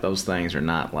like those things are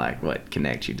not like what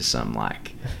connect you to some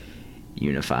like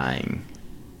unifying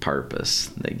purpose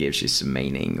that gives you some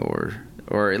meaning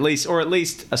or at least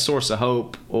a source of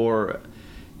hope or,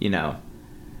 you know,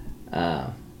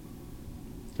 a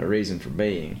reason for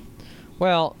being.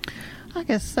 Well, I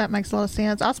guess that makes a lot of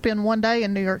sense. I spent one day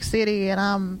in New York City and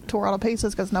I'm tore all to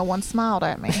pieces because no one smiled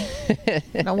at me.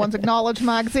 No one's acknowledged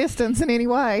my existence in any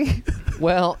way.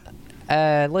 Well,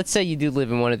 let's say you do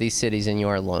live in one of these cities and you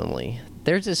are lonely.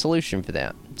 There's a solution for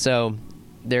that. So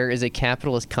there is a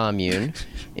capitalist commune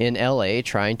in L.A.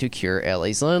 trying to cure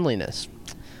L.A.'s loneliness.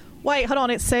 Wait, hold on.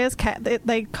 It says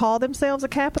they call themselves a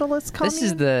capitalist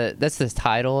commune? That's the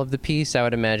title of the piece. I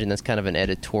would imagine that's kind of an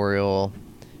editorial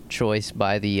choice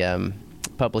by the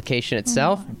publication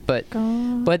itself. But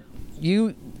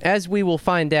you, as we will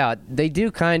find out, they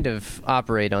do kind of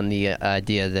operate on the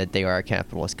idea that they are a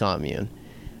capitalist commune.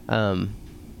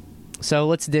 So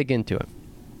let's dig into it.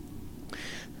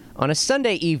 On a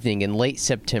Sunday evening in late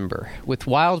September, with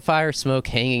wildfire smoke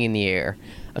hanging in the air,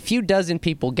 a few dozen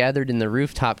people gathered in the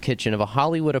rooftop kitchen of a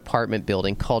Hollywood apartment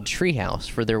building called Treehouse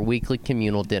for their weekly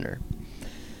communal dinner.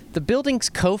 The building's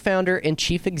co-founder and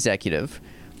chief executive,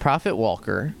 Prophet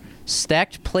Walker,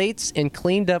 stacked plates and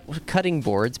cleaned up cutting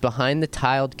boards behind the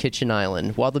tiled kitchen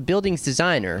island, while the building's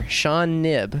designer, Sean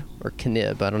Knibb, or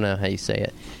Knib, I don't know how you say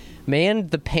it,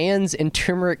 manned the pans and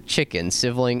turmeric chicken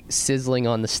sizzling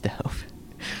on the stove.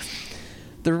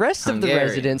 The rest of the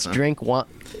residents drink wine.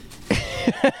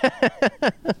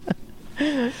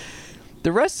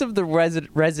 The rest of the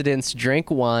residents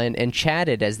drank wine and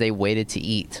chatted as they waited to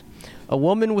eat. A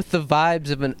woman with the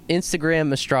vibes of an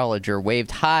Instagram astrologer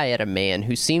waved hi at a man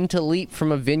who seemed to leap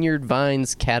from a Vineyard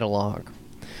Vines catalog.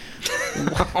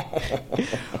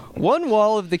 One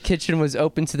wall of the kitchen was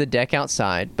open to the deck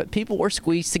outside, but people were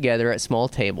squeezed together at small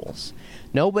tables.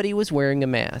 Nobody was wearing a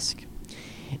mask.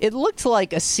 It looked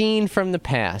like a scene from the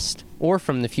past, or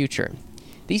from the future.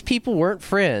 These people weren't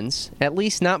friends, at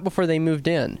least not before they moved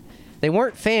in. They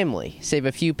weren't family, save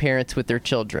a few parents with their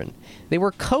children. They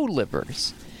were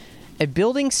co-livers. A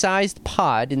building-sized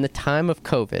pod in the time of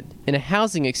COVID, in a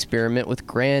housing experiment with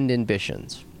grand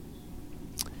ambitions.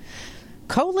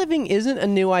 Co-living isn't a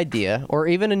new idea or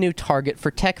even a new target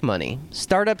for tech money.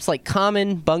 Startups like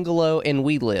Common, Bungalow, and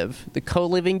WeLive, the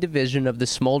co-living division of the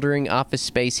smoldering office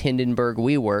space Hindenburg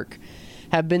WeWork,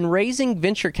 have been raising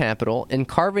venture capital and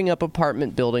carving up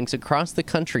apartment buildings across the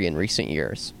country in recent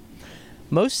years.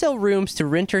 Most sell rooms to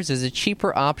renters as a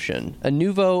cheaper option, a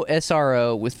nouveau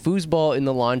SRO with foosball in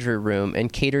the laundry room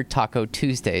and catered Taco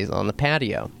Tuesdays on the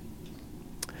patio.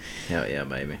 Hell yeah,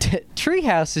 baby.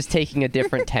 Treehouse is taking a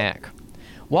different tack.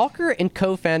 Walker and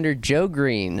co-founder Joe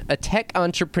Green, a tech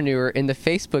entrepreneur in the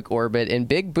Facebook orbit and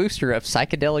big booster of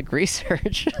psychedelic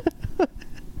research,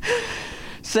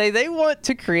 say they want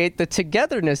to create the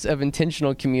togetherness of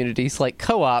intentional communities like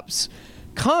co-ops,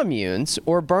 communes,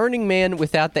 or Burning Man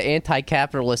without the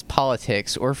anti-capitalist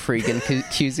politics or freaking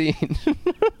cuisine.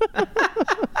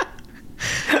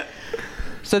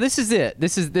 So this is it.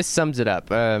 This sums it up.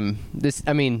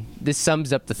 This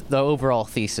sums up the overall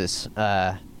thesis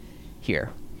here.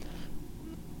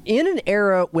 In an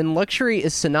era when luxury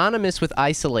is synonymous with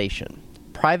isolation,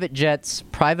 private jets,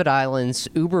 private islands,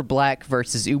 Uber Black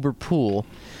versus Uber Pool,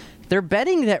 they're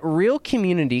betting that real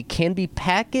community can be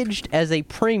packaged as a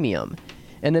premium,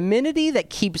 an amenity that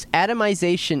keeps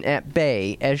atomization at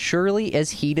bay as surely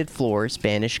as heated floors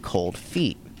banish cold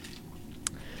feet.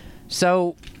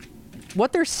 So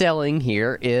what they're selling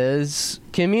here is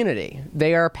community.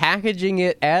 They are packaging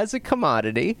it as a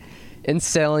commodity and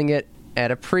selling it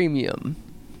at a premium.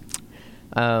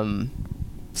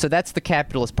 So that's the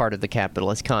capitalist part of the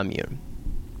capitalist commune.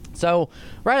 So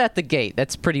right at the gate,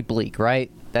 that's pretty bleak, right?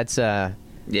 That's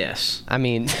yes. I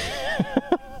mean,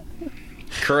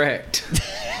 correct.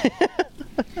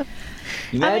 I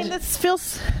mean, this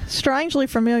feels strangely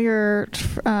familiar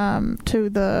to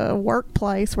the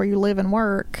workplace where you live and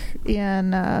work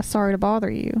in Sorry to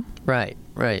Bother You. Right.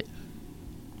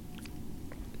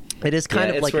 It is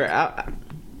kind of like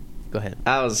go ahead.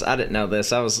 I didn't know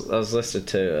this. I was listening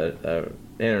to a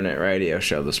internet radio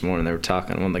show this morning. They were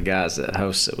talking. One of the guys that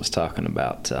hosts it was talking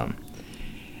about.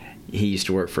 He used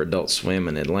to work for Adult Swim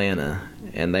in Atlanta,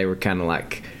 and they were kind of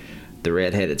like the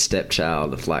redheaded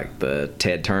stepchild of like the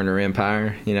Ted Turner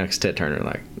empire. You know, because Ted Turner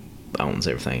like owns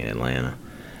everything in Atlanta.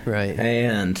 Right.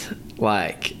 And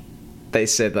like they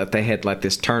said that they had like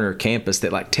this Turner campus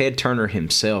that like Ted Turner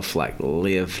himself like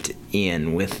lived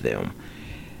in with them.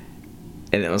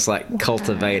 And it was like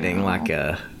cultivating like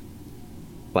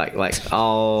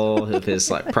all of his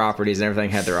like properties and everything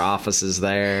had their offices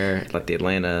there, like the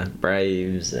Atlanta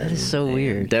Braves. That is so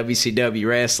weird. WCW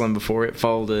wrestling before it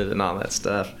folded and all that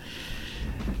stuff.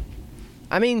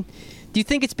 I mean, do you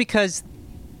think it's because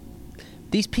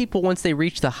these people, once they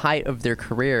reach the height of their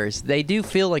careers, they do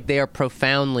feel like they are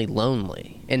profoundly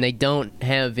lonely and they don't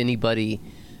have anybody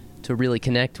to really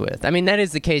connect with? I mean, that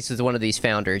is the case with one of these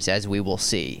founders, as we will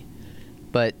see.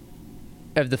 But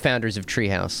of the founders of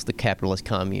Treehouse, the capitalist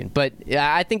commune. But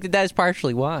I think that is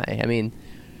partially why. I mean,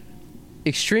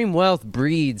 extreme wealth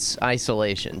breeds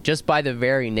isolation just by the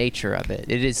very nature of it.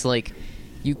 It is like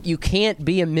you can't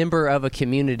be a member of a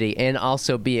community and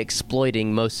also be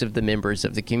exploiting most of the members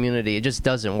of the community. It just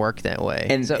doesn't work that way.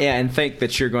 And and think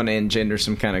that you're going to engender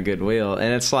some kind of goodwill.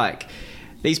 And it's like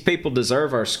these people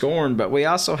deserve our scorn, but we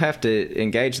also have to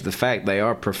engage the fact they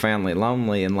are profoundly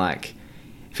lonely. And like,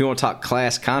 if you want to talk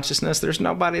class consciousness, there's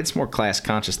nobody that's more class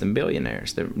conscious than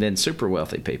billionaires, than super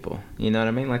wealthy people. You know what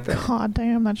I mean? Like that. God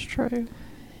damn, that's true.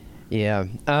 Yeah.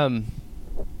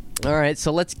 All right,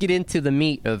 so let's get into the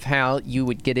meat of how you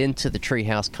would get into the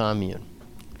Treehouse commune.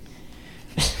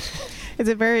 Is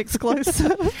it very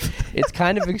exclusive? It's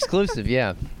kind of exclusive,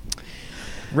 yeah.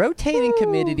 Rotating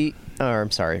committees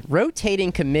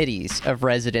of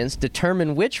residents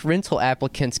determine which rental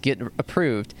applicants get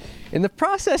approved, and the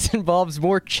process involves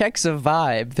more checks of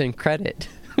vibe than credit.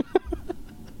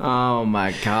 Oh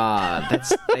my God!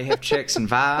 They have checks and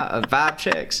vibe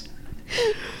checks.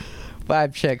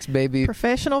 Vibe checks, baby.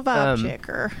 Professional vibe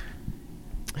checker.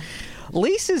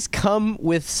 Leases come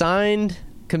with signed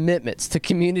commitments to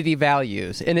community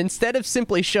values, and instead of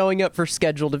simply showing up for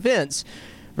scheduled events,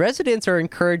 residents are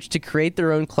encouraged to create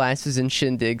their own classes and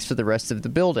shindigs for the rest of the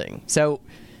building. So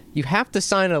you have to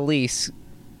sign a lease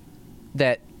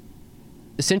that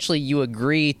essentially you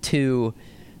agree to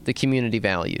the community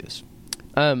values.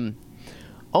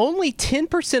 Only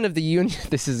 10% of the units...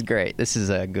 This is great. This is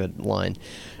a good line.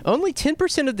 Only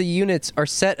 10% of the units are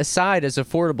set aside as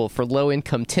affordable for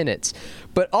low-income tenants,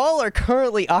 but all are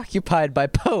currently occupied by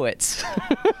poets.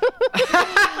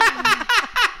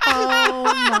 Oh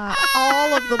my!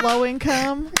 All of the low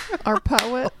income are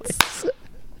poets.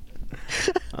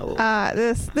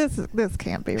 This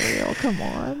can't be real. Come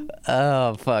on.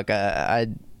 Oh fuck! I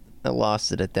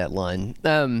lost it at that line.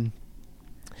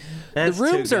 That's the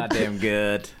rooms too are goddamn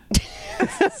good.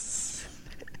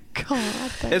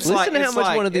 God, listen to how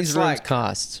much one of these rooms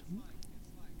costs.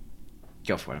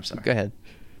 Go for it. I'm sorry. Go ahead.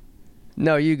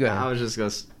 No, you go. I was just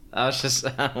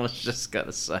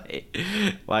gonna say,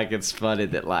 like, it's funny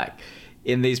that like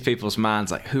in these people's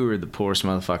minds, like, who are the poorest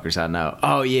motherfuckers I know?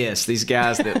 Oh yes, these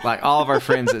guys that like all of our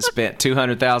friends that spent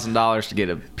 $200,000 to get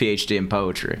a PhD in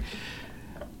poetry.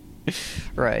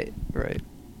 Right.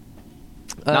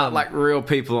 Not like real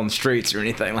people on the streets or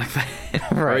anything like that.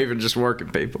 Or Right. even just working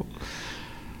people.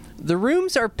 The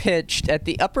rooms are pitched at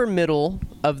the upper middle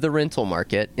of the rental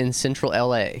market in central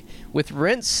LA, with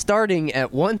rents starting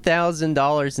at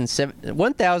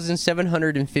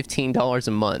 $1,715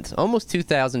 a month, almost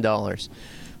 $2,000,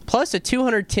 plus a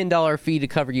 $210 fee to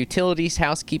cover utilities,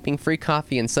 housekeeping, free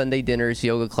coffee, and Sunday dinners,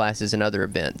 yoga classes, and other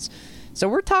events. So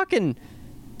we're talking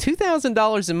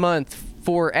 $2,000 a month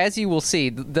for, as you will see,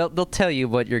 they'll tell you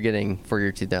what you're getting for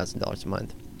your $2,000 a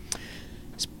month.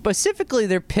 Specifically,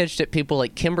 they're pitched at people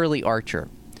like Kimberly Archer.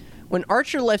 When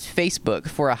Archer left Facebook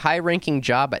for a high-ranking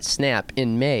job at Snap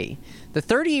in May, the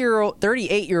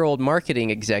 38-year-old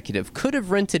marketing executive could have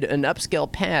rented an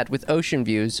upscale pad with ocean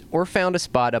views or found a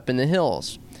spot up in the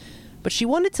hills. But she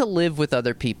wanted to live with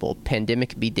other people,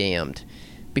 pandemic be damned.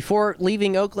 Before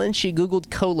leaving Oakland, she Googled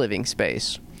co-living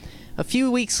space. A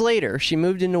few weeks later, she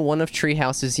moved into one of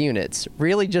Treehouse's units,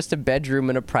 really just a bedroom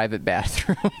and a private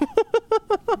bathroom.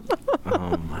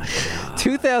 Oh my God.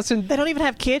 2000. They don't even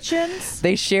have kitchens?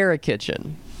 They share a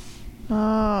kitchen.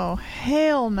 Oh,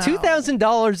 hell no.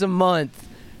 $2,000 a month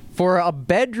for a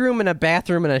bedroom and a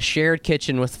bathroom and a shared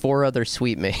kitchen with 4 other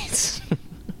suite mates.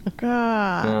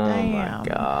 God Oh damn. my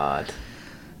God.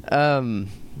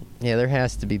 Yeah, there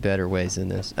has to be better ways than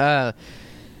this.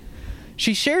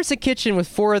 She shares a kitchen with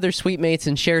 4 other suite mates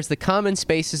and shares the common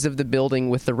spaces of the building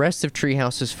with the rest of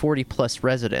Treehouse's 40-plus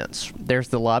residents. There's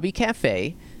the lobby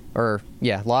cafe,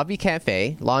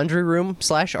 laundry room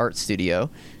 / art studio,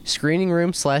 screening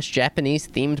room /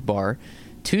 Japanese-themed bar,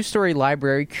 2-story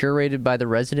library curated by the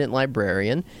resident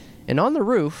librarian, and on the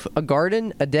roof, a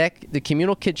garden, a deck, the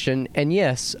communal kitchen, and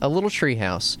yes, a little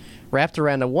treehouse wrapped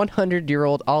around a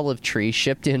 100-year-old olive tree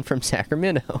shipped in from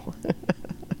Sacramento.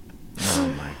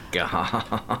 Oh my God.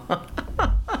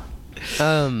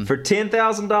 For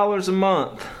 $10,000 a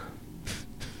month.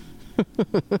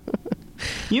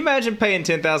 You imagine paying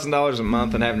 $10,000 a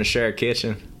month and having to share a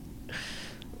kitchen?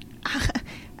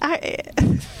 I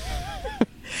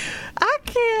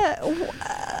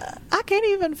can't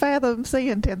even fathom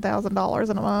seeing $10,000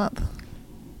 in a month.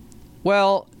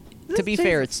 Well, to This be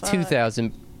fair, it's Jesus fuck.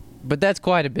 $2,000, but that's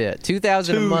quite a bit.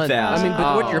 $2,000 a month. I mean,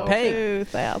 but what you're paying,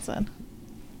 $2,000.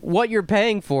 what you're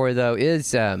paying for though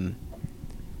is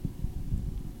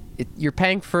you're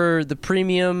paying for the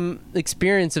premium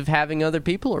experience of having other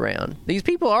people around. These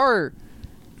people are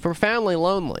profoundly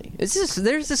lonely. It's just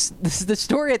the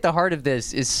story at the heart of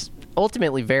this is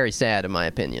ultimately very sad, in my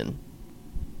opinion.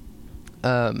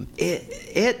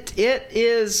 It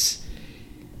is.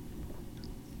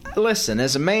 Listen,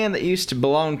 as a man that used to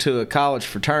belong to a college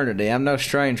fraternity, I'm no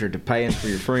stranger to paying for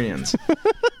your friends.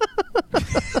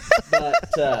 But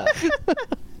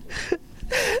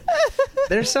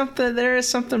there is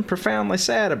something profoundly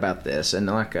sad about this, and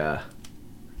like I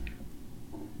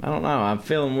don't know, I'm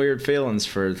feeling weird feelings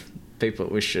for people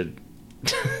that we should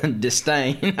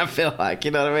disdain. I feel like,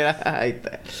 you know what I mean? I hate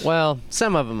that. Well,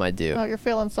 some of them I do. Oh, you're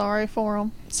feeling sorry for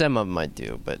them. Some of them I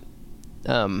do, but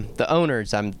the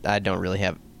owners I don't really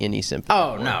have any sympathy.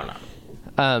 Oh for. no.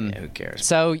 Yeah, who cares?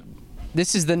 So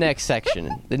this is the next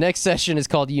section. The next section is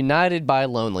called United by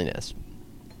Loneliness.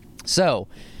 So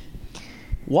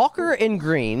Walker and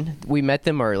Green, we met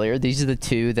them earlier. These are the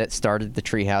 2 that started the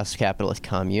Treehouse Capitalist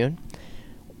Commune.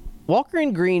 Walker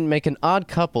and Green make an odd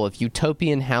couple of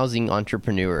utopian housing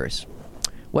entrepreneurs.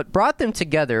 What brought them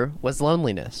together was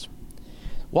loneliness.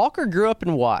 Walker grew up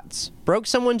in Watts, broke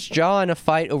someone's jaw in a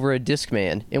fight over a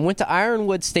Discman, and went to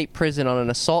Ironwood State Prison on an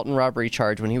assault and robbery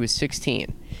charge when he was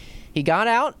 16. He got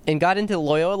out and got into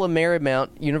Loyola Marymount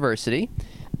University,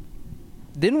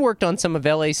 then worked on some of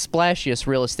LA's splashiest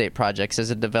real estate projects as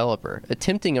a developer,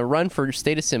 attempting a run for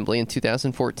state assembly in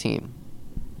 2014.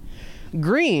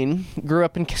 Green grew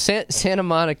up in Santa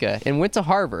Monica and went to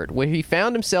Harvard, where he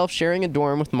found himself sharing a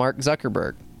dorm with Mark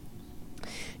Zuckerberg.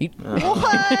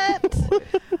 What?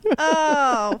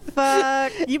 Oh,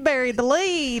 fuck. You buried the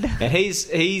lead. And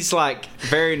he's like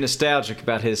very nostalgic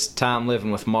about his time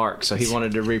living with Mark, so he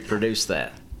wanted to reproduce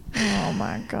that. Oh,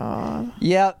 my God.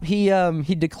 Yeah,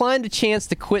 he declined a chance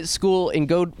to quit school and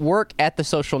go work at the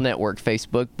social network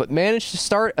Facebook, but managed to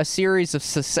start a series of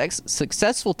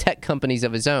successful tech companies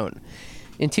of his own.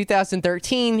 In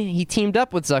 2013, he teamed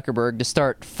up with Zuckerberg to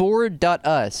start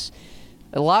Forward.us,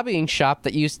 a lobbying shop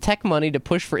that used tech money to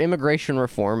push for immigration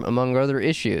reform, among other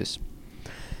issues.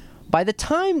 By the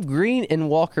time Green and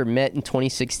Walker met in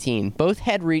 2016, both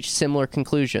had reached similar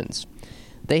conclusions.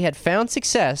 They had found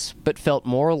success, but felt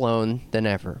more alone than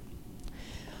ever.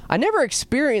 I never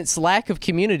experienced lack of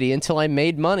community until I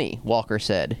made money, Walker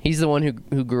said. He's the one who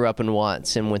grew up in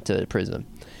Watts and went to prison.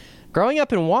 Growing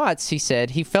up in Watts, he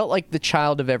said, he felt like the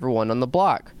child of everyone on the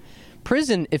block.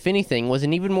 Prison, if anything, was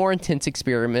an even more intense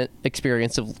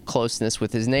experience of closeness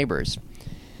with his neighbors.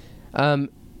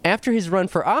 After his run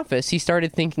for office, he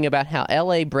started thinking about how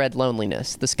L.A. bred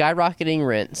loneliness, the skyrocketing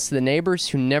rents, the neighbors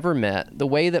who never met, the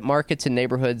way that markets and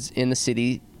neighborhoods in the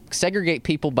city segregate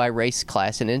people by race,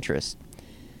 class, and interest.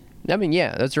 I mean,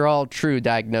 yeah, those are all true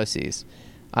diagnoses.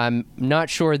 I'm not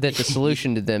sure that the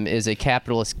solution to them is a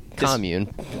capitalist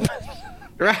commune.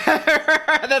 Right,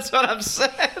 that's what I'm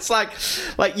saying. It's like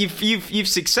you've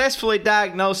successfully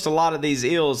diagnosed a lot of these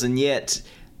ills, and yet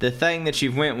the thing that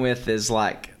you've went with is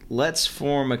like, let's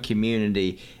form a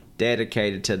community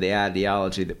dedicated to the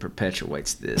ideology that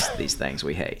perpetuates these things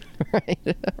we hate.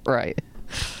 Right.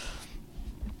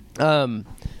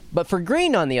 But for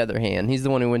Green, on the other hand, he's the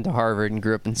one who went to Harvard and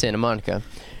grew up in Santa Monica.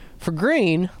 For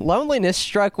Green, loneliness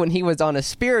struck when he was on a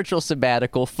spiritual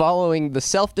sabbatical following the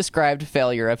self-described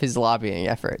failure of his lobbying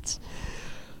efforts.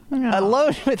 Oh.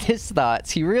 Alone with his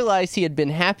thoughts, he realized he had been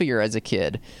happier as a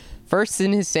kid, first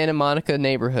in his Santa Monica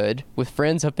neighborhood with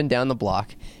friends up and down the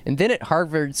block, and then at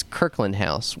Harvard's Kirkland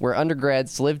House, where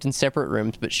undergrads lived in separate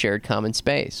rooms but shared common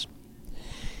space.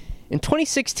 In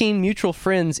 2016, mutual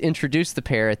friends introduced the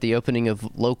pair at the opening of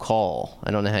Local. I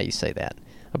don't know how you say that.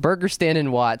 A burger stand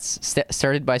in Watts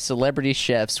started by celebrity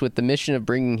chefs with the mission of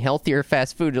bringing healthier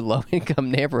fast food to low-income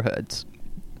neighborhoods.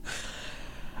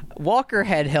 Walker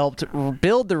had helped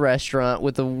build the restaurant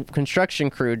with a construction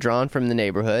crew drawn from the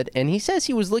neighborhood, and he says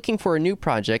he was looking for a new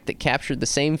project that captured the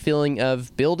same feeling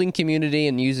of building community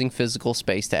and using physical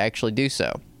space to actually do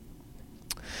so.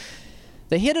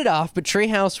 They hit it off, but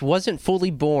Treehouse wasn't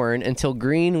fully born until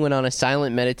Green went on a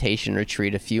silent meditation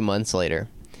retreat a few months later.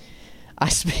 I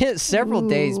spent several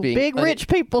days being... Big rich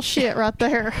people shit right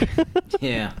there.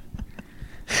 Yeah.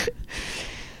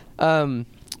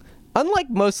 Unlike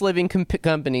most living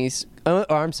companies...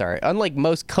 unlike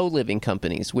most co-living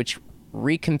companies, which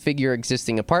reconfigure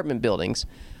existing apartment buildings,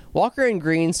 Walker and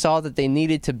Green saw that they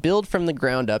needed to build from the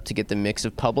ground up to get the mix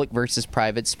of public versus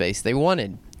private space they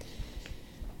wanted.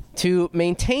 To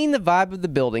maintain the vibe of the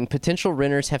building, potential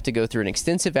renters have to go through an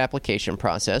extensive application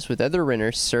process with other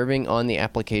renters serving on the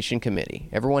application committee.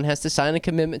 Everyone has to sign a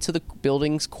commitment to the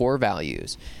building's core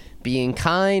values, being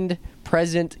kind,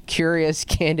 present, curious,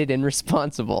 candid, and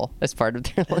responsible as part of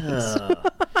their lease.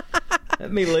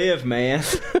 Let me live, man.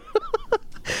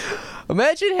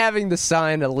 Imagine having to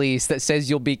sign a lease that says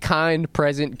you'll be kind,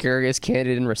 present, curious,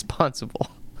 candid, and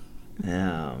responsible.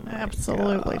 Oh,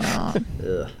 absolutely not.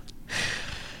 Ugh.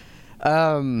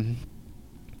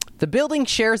 The building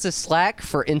shares a Slack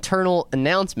for internal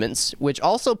announcements, which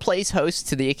also plays host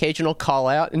to the occasional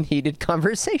call-out and heated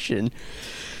conversation.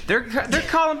 They're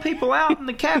calling people out in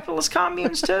the capitalist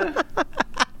communes, too?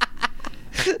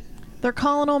 They're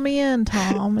calling them in,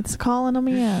 Tom. It's calling them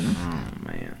in. Oh,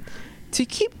 man. To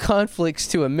keep conflicts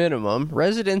to a minimum,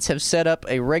 residents have set up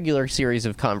a regular series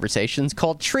of conversations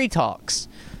called Tree Talks,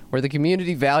 where the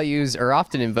community values are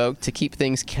often invoked to keep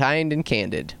things kind and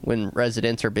candid when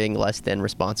residents are being less than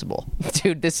responsible.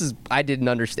 Dude, I didn't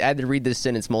understand. I had to read this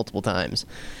sentence multiple times.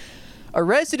 A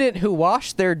resident who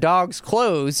washed their dog's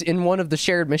clothes in one of the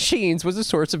shared machines was a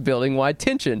source of building-wide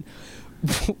tension.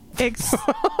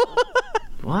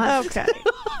 What? Okay.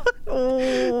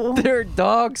 Their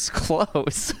dog's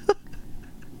clothes.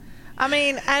 I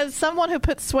mean, as someone who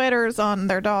puts sweaters on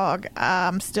their dog,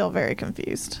 I'm still very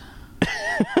confused.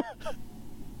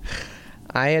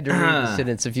 I had to read the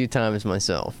sentence a few times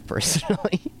myself,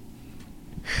 personally.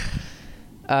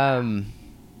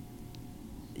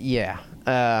 Yeah.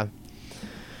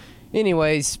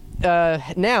 Anyways,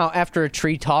 now, after a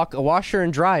tree talk, a washer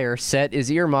and dryer set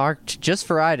is earmarked just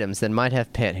for items that might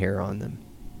have pet hair on them.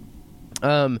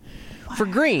 For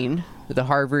Green, the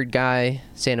Harvard guy,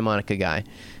 Santa Monica guy,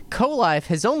 co-life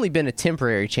has only been a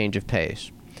temporary change of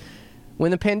pace.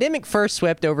 When the pandemic first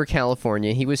swept over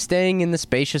California, he was staying in the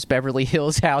spacious Beverly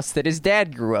Hills house that his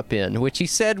dad grew up in, which he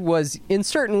said was, in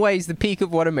certain ways, the peak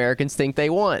of what Americans think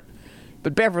they want.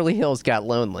 But Beverly Hills got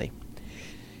lonely.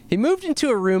 He moved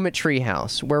into a room at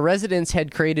Treehouse, where residents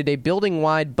had created a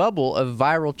building-wide bubble of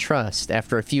viral trust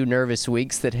after a few nervous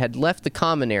weeks that had left the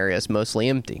common areas mostly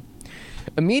empty.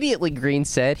 Immediately, Green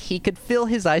said, he could feel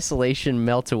his isolation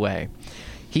melt away.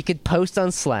 He could post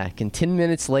on Slack and 10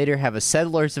 minutes later have a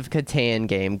Settlers of Catan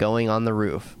game going on the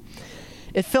roof.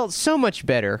 It felt so much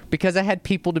better because I had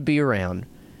people to be around.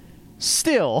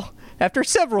 Still, after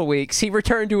several weeks, he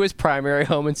returned to his primary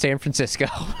home in San Francisco.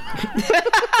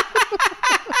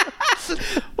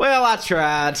 Well, I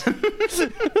tried.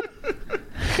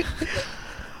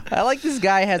 I like this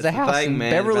guy has a house in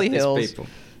Beverly Hills.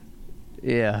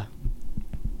 Yeah.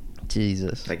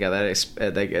 Jesus. They got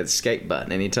that they got escape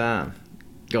button anytime.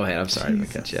 Go ahead. I'm sorry to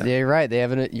cut you off. Yeah, you're right. They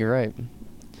haven't. You're right.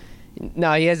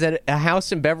 No, he has a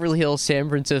house in Beverly Hills, San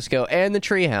Francisco, and the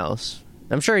Treehouse.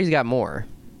 I'm sure he's got more.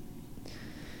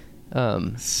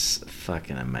 It's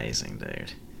fucking amazing,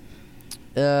 dude.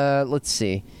 Let's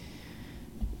see.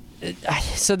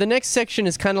 So the next section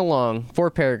is kind of long, 4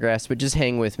 paragraphs, but just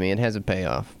hang with me. It has a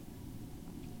payoff.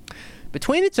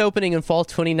 Between its opening in fall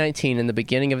 2019 and the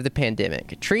beginning of the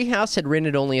pandemic, Treehouse had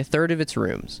rented only a third of its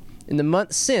rooms. In the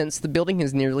months since, the building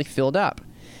has nearly filled up.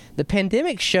 The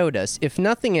pandemic showed us, if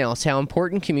nothing else, how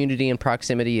important community and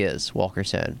proximity is, Walker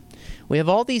said. We have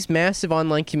all these massive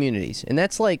online communities, and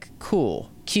that's like cool,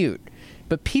 cute.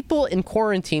 But people in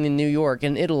quarantine in New York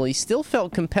and Italy still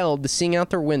felt compelled to sing out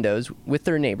their windows with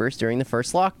their neighbors during the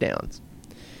first lockdowns.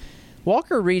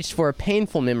 Walker reached for a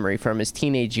painful memory from his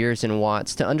teenage years in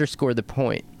Watts to underscore the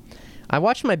point. I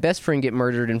watched my best friend get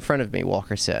murdered in front of me,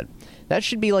 Walker said. That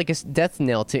should be like a death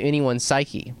knell to anyone's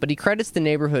psyche, but he credits the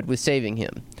neighborhood with saving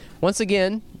him. Once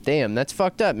again, damn, that's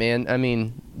fucked up, man. I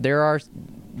mean,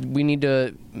 we need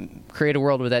to create a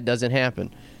world where that doesn't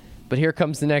happen. But here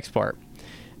comes the next part.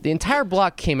 The entire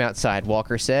block came outside,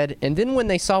 Walker said, and then when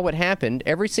they saw what happened,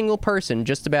 every single person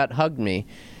just about hugged me.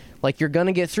 Like, you're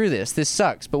gonna get through this. This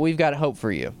sucks, but we've got hope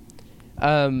for you.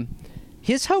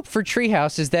 His hope for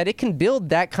Treehouse is that it can build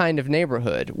that kind of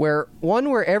neighborhood, where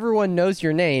everyone knows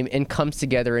your name and comes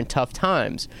together in tough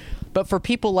times, but for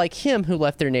people like him who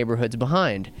left their neighborhoods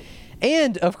behind.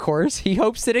 And, of course, he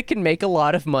hopes that it can make a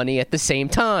lot of money at the same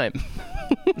time.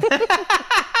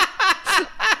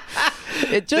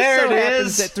 It just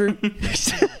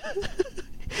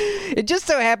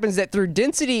so happens that through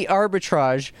density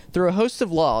arbitrage, through a host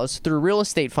of laws, through real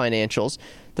estate financials,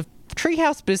 the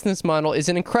Treehouse business model is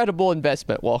an incredible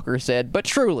investment, Walker said. But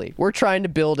truly, we're trying to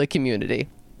build a community.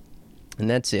 And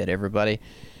that's it, everybody.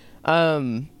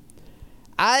 I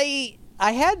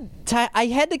had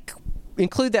to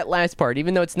include that last part,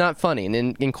 even though it's not funny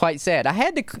and quite sad. I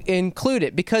had to include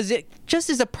it because it just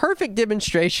is a perfect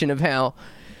demonstration of how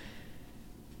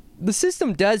the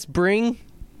system does breed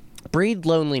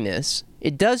loneliness.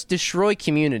 It does destroy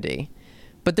community.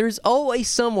 But there's always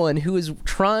someone who is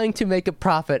trying to make a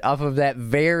profit off of that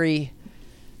very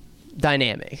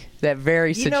dynamic, that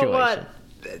very situation. You know what?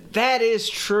 That is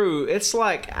true. It's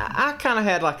like, I kind of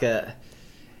had like I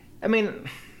mean,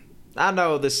 I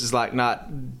know this is like not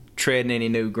treading any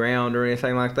new ground or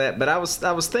anything like that, but I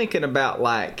was thinking about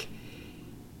like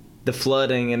the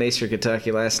flooding in Eastern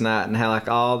Kentucky last night and how like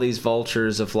all these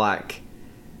vultures of like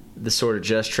the sort of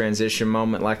just transition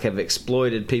moment like have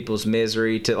exploited people's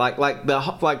misery to like the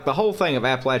whole thing of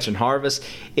Appalachian Harvest.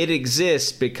 It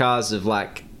exists because of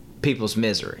like people's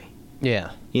misery.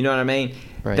 Yeah. You know what I mean?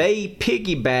 Right. They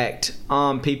piggybacked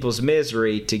on people's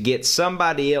misery to get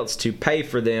somebody else to pay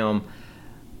for them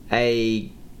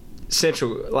a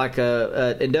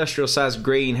industrial sized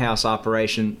greenhouse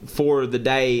operation for the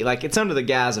day. Like, it's under the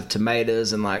guise of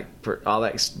tomatoes and like all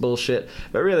that bullshit,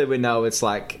 but really we know it's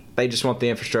like they just want the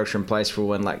infrastructure in place for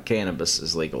when like cannabis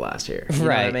is legalized here. You know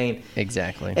what I mean?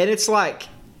 Exactly. And it's like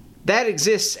that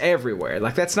exists everywhere.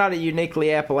 Like, that's not a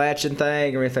uniquely Appalachian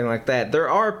thing or anything like that. There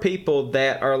are people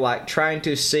that are like trying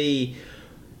to see,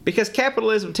 because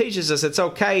capitalism teaches us it's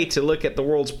okay to look at the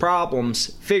world's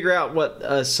problems, figure out what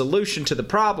a solution to the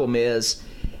problem is,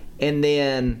 and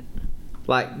then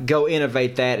like go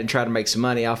innovate that and try to make some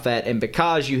money off that. And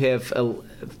because you have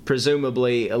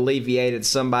presumably alleviated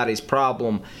somebody's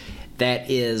problem, that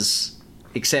is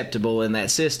acceptable in that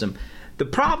system. The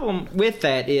problem with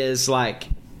that is like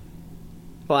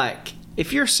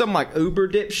if you're some like Uber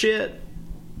dipshit,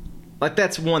 like,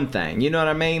 that's one thing, you know what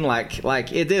I mean? Like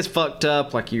it is fucked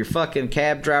up. Like, your fucking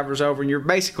cab driver's over, and you're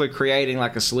basically creating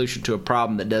like a solution to a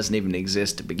problem that doesn't even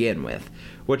exist to begin with.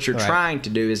 What you're trying to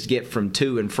do is get from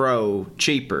to and fro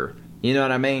cheaper. You know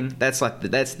what I mean? That's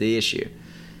the issue.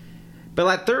 But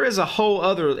like, there is a whole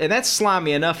other, and that's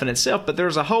slimy enough in itself. But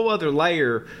there's a whole other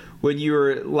layer when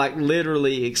you're like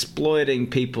literally exploiting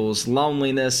people's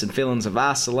loneliness and feelings of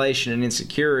isolation and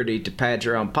insecurity to pad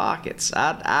your own pockets.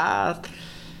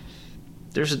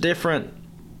 There's a different,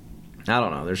 I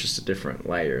don't know, there's just a different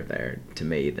layer there to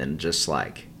me than just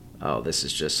like, oh, this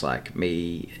is just like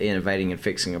me innovating and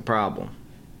fixing a problem.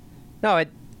 No,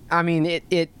 and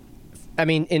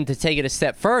to take it a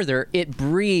step further, it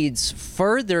breeds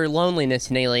further loneliness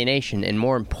and alienation. And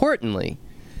more importantly,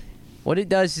 what it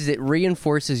does is it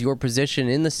reinforces your position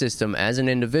in the system as an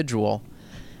individual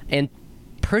and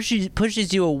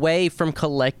pushes you away from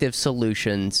collective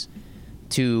solutions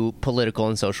to political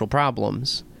and social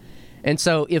problems. And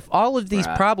so if all of these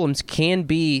problems can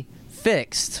be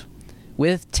fixed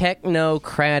with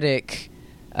technocratic,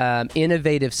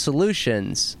 innovative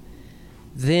solutions,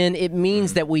 then it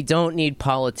means that we don't need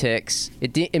politics.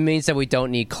 It means that we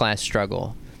don't need class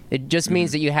struggle. It just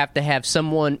means that you have to have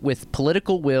someone with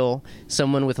political will,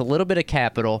 someone with a little bit of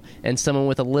capital, and someone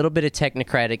with a little bit of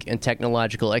technocratic and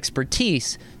technological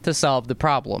expertise to solve the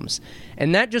problems.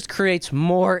 And that just creates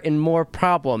more and more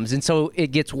problems. And so it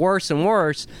gets worse and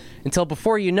worse until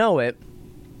before you know it,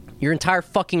 your entire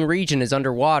fucking region is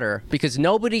underwater because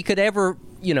nobody could ever,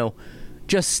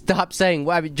 just stop saying,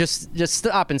 well, just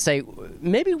stop and say,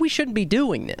 maybe we shouldn't be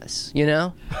doing this,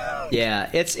 Yeah,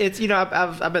 it's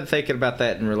I've been thinking about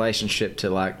that in relationship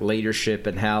to like leadership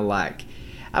and how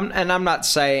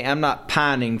I'm not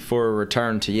pining for a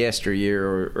return to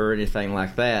yesteryear or anything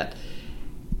like that,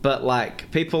 but like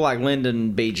people like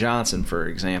Lyndon B. Johnson, for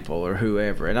example, or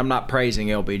whoever, and I'm not praising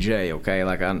LBJ, okay?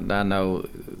 Like I know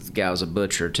the guy was a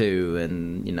butcher too,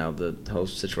 and the whole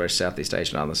situation Southeast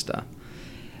Asia and all this stuff.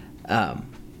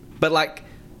 But like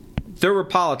there were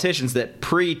politicians that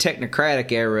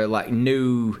pre-technocratic era like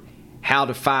knew how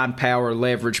to find power,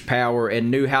 leverage power,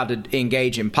 and knew how to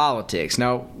engage in politics.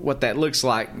 Now, what that looks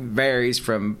like varies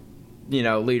from,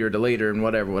 leader to leader and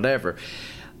whatever.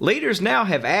 Leaders now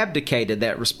have abdicated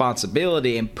that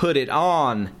responsibility and put it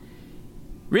on.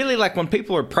 Really, like when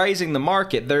people are praising the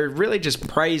market, they're really just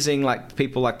praising like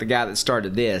people like the guy that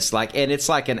started this. And it's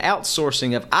like an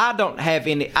outsourcing of I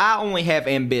only have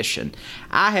ambition.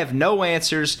 I have no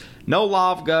answers, no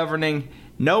law of governing,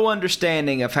 no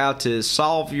understanding of how to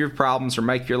solve your problems or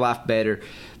make your life better.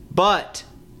 But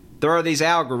there are these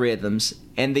algorithms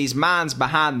and these minds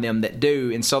behind them that do.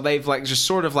 And so they've like just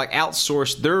sort of like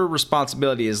outsourced their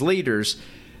responsibility as leaders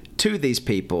to these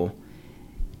people.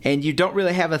 And you don't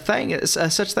really have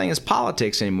such thing as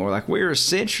politics anymore. Like we're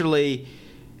essentially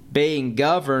being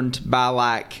governed by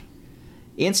like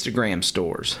Instagram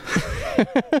stores.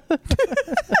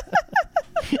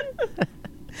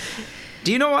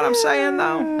 Do you know what I'm saying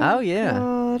though? Oh yeah.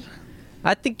 God.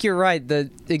 I think you're right. The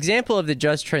example of the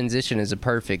just transition is a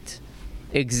perfect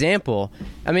example.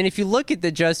 I mean, if you look at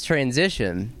the just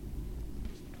transition,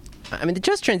 the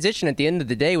just transition at the end of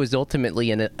the day was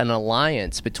ultimately an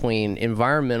alliance between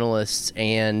environmentalists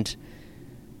and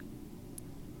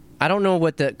I don't know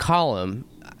what to call them.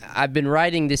 I've been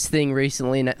writing this thing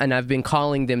recently and I've been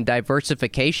calling them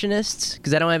diversificationists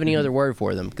because I don't have any other word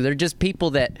for them because they're just people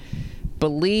that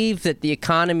believe that the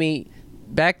economy,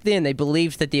 back then they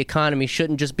believed that the economy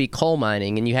shouldn't just be coal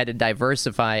mining and you had to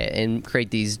diversify it and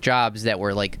create these jobs that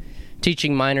were like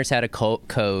teaching miners how to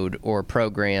code or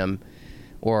program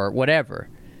or whatever.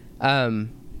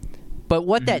 But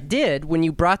what that did, when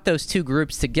you brought those two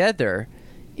groups together,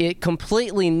 it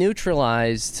completely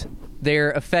neutralized their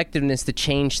effectiveness to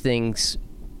change things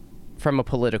from a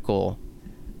political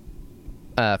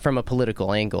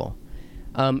angle.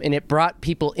 And it brought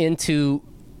people into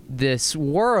this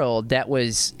world that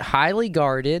was highly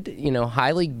guarded,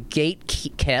 highly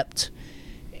gate-kept,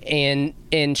 and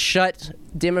shut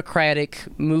democratic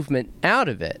movement out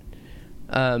of it.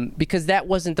 Because that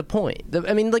wasn't the point.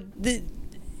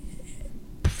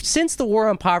 Since the war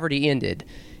on poverty ended,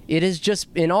 it has just,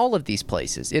 in all of these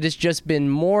places, it has just been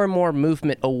more and more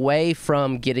movement away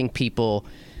from getting people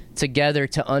together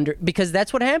because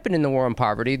that's what happened in the war on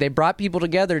poverty. They brought people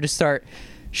together to start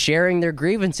sharing their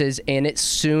grievances, and it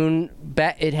soon,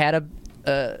 it had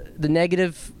the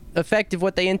negative effect of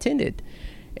what they intended.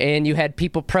 And you had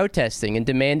people protesting and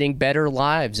demanding better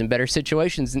lives and better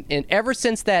situations. And ever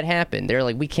since that happened, they're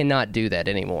like, we cannot do that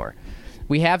anymore.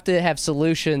 We have to have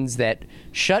solutions that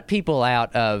shut people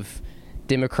out of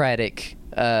democratic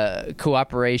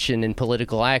cooperation and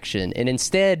political action and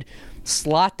instead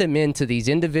slot them into these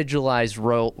individualized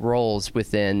roles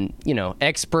within,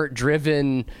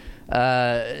 expert-driven,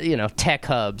 tech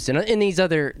hubs and in these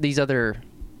other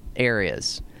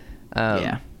areas.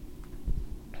 Yeah.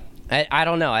 I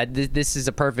don't know. This is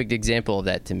a perfect example of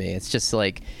that to me. It's just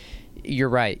like, you're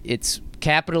right. It's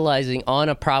capitalizing on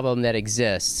a problem that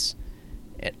exists,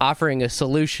 and offering a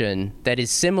solution that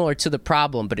is similar to the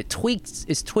problem, but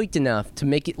is tweaked enough to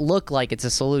make it look like it's a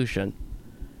solution.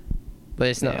 But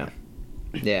it's not.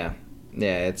 Yeah.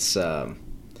 It's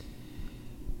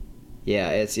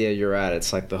you're right.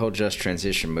 It's like the whole just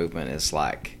transition movement is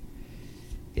like,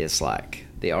 it's like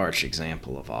the arch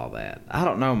example of all that. I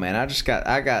don't know, man.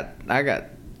 I got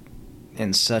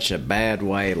in such a bad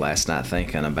way last night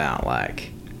thinking about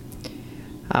like,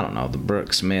 I don't know, the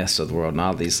Brooke Smiths of the world and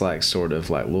all these like sort of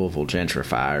like Louisville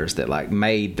gentrifiers that like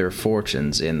made their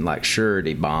fortunes in like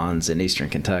surety bonds in eastern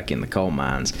Kentucky in the coal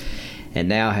mines, and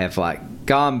now have like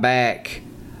gone back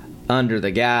under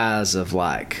the guise of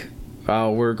like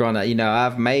oh, we're gonna,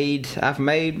 I've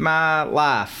made my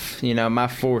life, my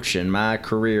fortune, my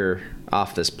career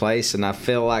off this place, and I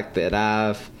feel like that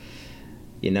I've,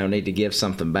 need to give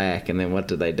something back. And then what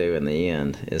do they do in the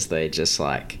end? Is they just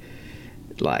like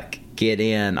get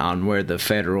in on where the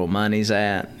federal money's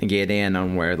at, get in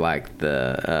on where like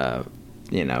the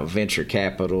venture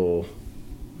capital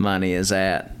money is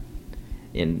at,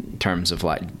 in terms of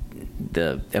like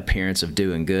the appearance of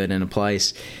doing good in a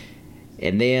place,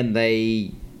 and then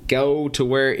they go to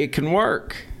where it can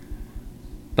work,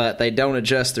 but they don't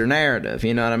adjust their narrative.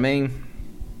 You know what I mean?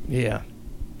 Yeah.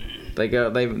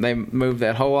 They move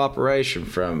that whole operation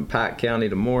from Pike County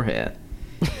to Moorhead.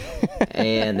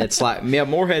 And it's like,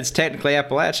 Moorhead's technically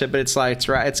Appalachia, but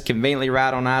it's conveniently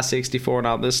right on I-64 and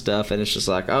all this stuff, and it's just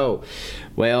like, oh,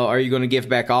 well, are you going to give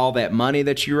back all that money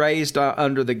that you raised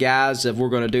under the guise of we're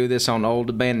going to do this on old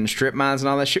abandoned strip mines and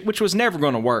all that shit, which was never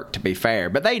going to work, to be fair,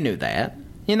 but they knew that.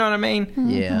 You know what I mean?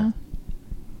 Mm-hmm.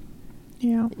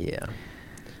 Yeah.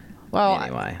 Well,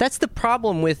 anyway, that's the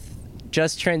problem with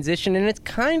just transition, and it's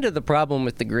kind of the problem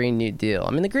with the Green New Deal.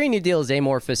 I mean, the Green New Deal is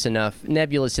amorphous enough,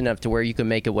 nebulous enough to where you can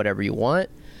make it whatever you want.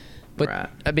 But right.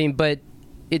 I mean, but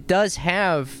it does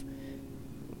have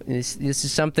this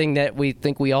is something that we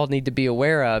think we all need to be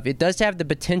aware of. It does have the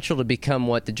potential to become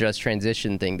what the just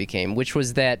transition thing became, which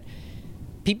was that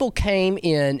people came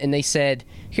in and they said,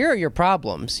 here are your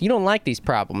problems. You don't like these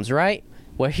problems, right?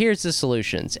 Well, here's the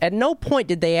solutions. At no point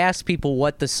did they ask people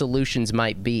what the solutions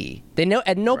might be.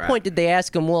 At no point did they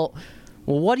ask them, well,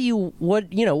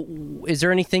 is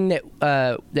there anything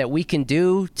that we can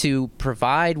do to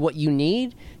provide what you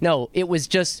need? No, it was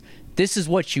just, this is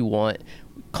what you want.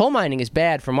 Coal mining is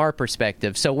bad from our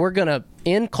perspective, so we're going to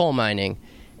end coal mining,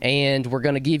 and we're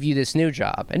going to give you this new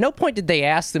job. At no point did they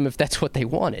ask them if that's what they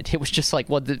wanted. It was just like,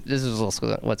 well, this is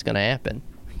what's going to happen.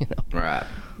 Right.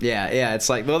 Yeah. It's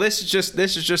like, well, this is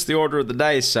just the order of the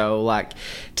day. So like,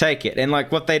 take it. And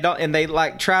like what they don't, and they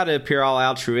like try to appear all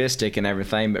altruistic and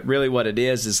everything, but really what it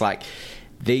is like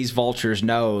these vultures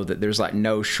know that there's like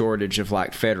no shortage of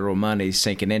like federal money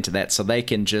sinking into that, so they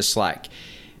can just like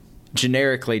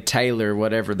generically tailor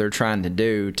whatever they're trying to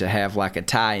do to have like a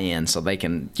tie-in, so they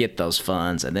can get those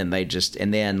funds, and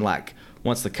then like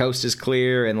once the coast is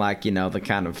clear and like the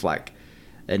kind of like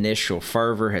initial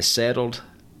fervor has settled,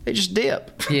 they just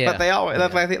dip. Yeah.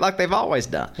 like they've always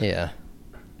done. Yeah.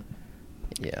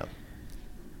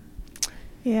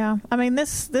 I mean,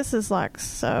 this is like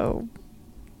so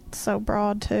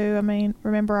broad too. I mean,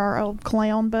 remember our old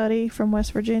clown buddy from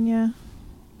West Virginia?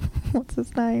 What's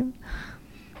his name?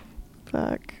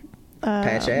 Fuck.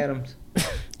 Patch Adams.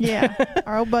 Yeah,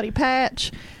 our old buddy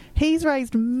Patch. He's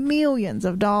raised millions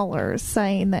of dollars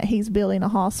saying that he's building a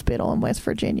hospital in West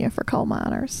Virginia for coal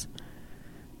miners.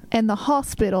 And the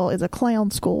hospital is a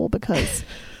clown school because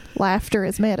laughter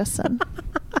is medicine.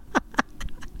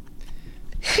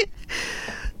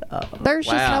 There's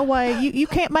just no way. You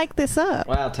can't make this up.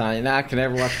 Wow, Tanya. Now I can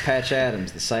never watch Patch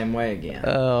Adams the same way again.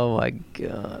 Oh, my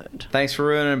God. Thanks for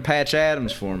ruining Patch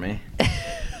Adams for me.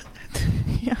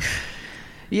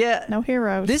 Yeah. No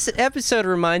heroes. This episode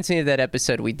reminds me of that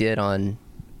episode we did on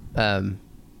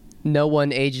no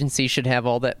one agency should have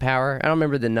all that power. I don't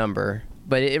remember the number,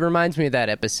 but it reminds me of that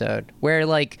episode where,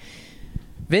 like,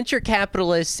 venture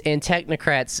capitalists and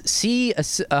technocrats see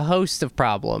a host of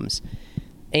problems,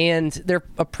 and their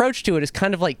approach to it is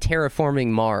kind of like terraforming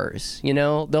Mars.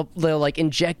 They'll like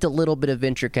inject a little bit of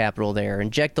venture capital there,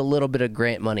 inject a little bit of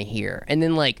grant money here, and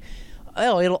then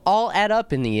it'll all add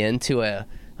up in the end to a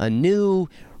new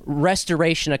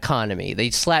restoration economy. They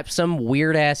slap some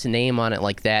weird ass name on it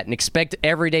like that and expect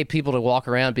everyday people to walk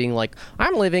around being like,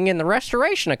 I'm living in the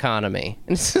restoration economy.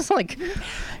 And it's just like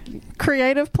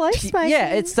creative placemaking. Yeah,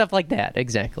 it's stuff like that.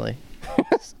 Exactly.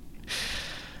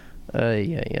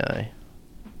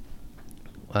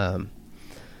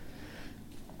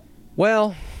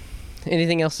 Well,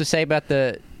 anything else to say about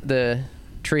the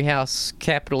treehouse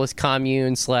capitalist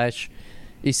commune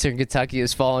 / Eastern Kentucky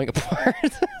is falling apart?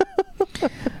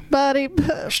 Buddy,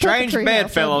 strange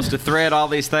bedfellows to thread all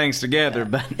these things together,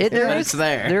 but it's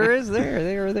there.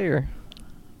 They are there.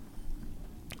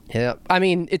 Yeah, I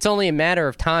mean, it's only a matter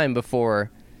of time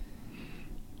before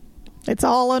it's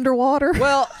all underwater.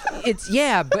 Well,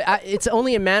 it's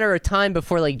only a matter of time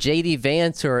before like JD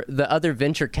Vance or the other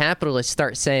venture capitalists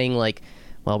start saying like,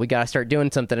 well, we got to start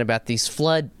doing something about this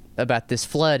flood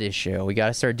issue. We got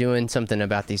to start doing something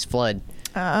about these flood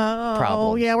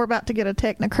problems. Yeah, we're about to get a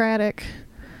technocratic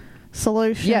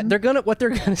solution. Yeah, what they're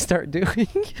gonna start doing.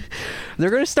 They're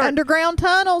gonna start underground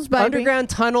tunnels, baby. underground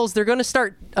tunnels. They're gonna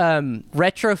start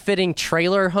retrofitting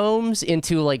trailer homes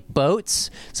into like boats.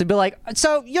 So be like,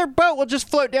 so your boat will just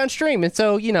float downstream, and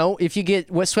so if you get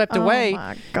swept away,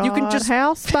 my God. you can just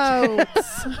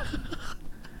houseboats.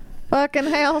 Fucking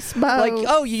houseboats. like,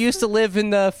 oh, you used to live in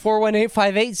the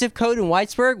 41858 zip code in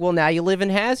Whitesburg. Well, now you live in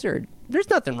Hazard. There's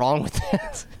nothing wrong with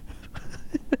that.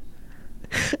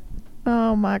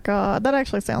 Oh my God, that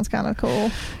actually sounds kind of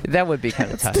cool. That would be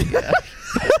kind of tight. Yeah.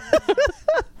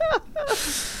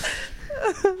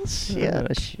 Shit. Oh,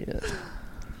 shit.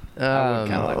 I would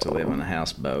kind of like to live in a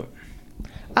houseboat.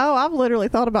 Oh, I've literally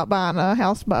thought about buying a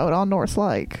houseboat on North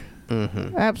Lake.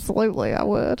 Mm-hmm. Absolutely, I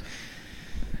would.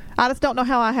 I just don't know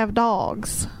how I have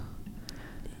dogs.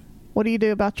 What do you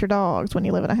do about your dogs when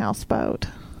you live in a houseboat?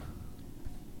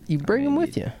 You bring them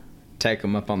with you. Take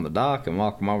them up on the dock and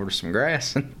walk them over to some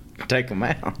grass and take them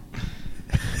out.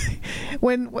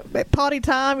 When at potty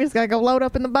time, you just gotta go load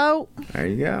up in the boat. There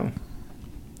you go.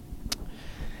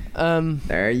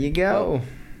 There you go.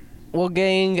 Well,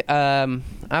 gang,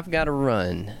 I've got to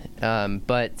run,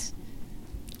 but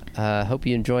hope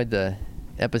you enjoyed the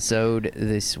episode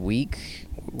this week.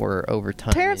 We're over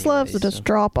time. Terrence loves to just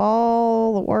drop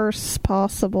all the worst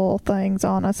possible things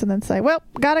on us and then say, well,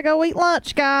 gotta go eat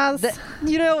lunch, guys. That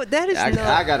is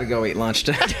I got to go eat lunch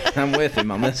today. I'm with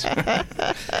him on this one.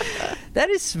 that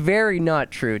is very not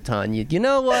true, Tanya. You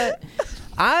know what?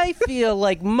 I feel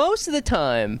like most of the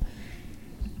time,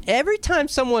 every time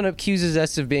someone accuses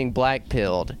us of being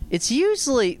black-pilled, it's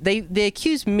usually they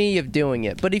accuse me of doing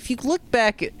it. But if you look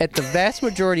back at the vast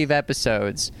majority of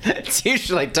episodes, it's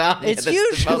usually Tommy. It's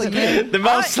usually the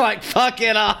most like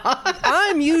fucking off.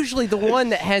 I'm usually the one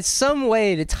that has some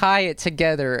way to tie it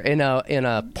together in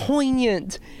a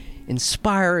poignant,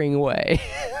 inspiring way.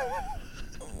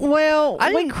 Well,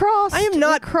 I'm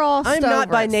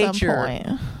not by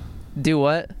nature. Do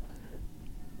what?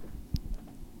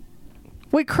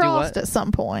 We crossed at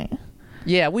some point.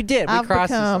 Yeah, we did. We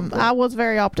crossed at some point. I was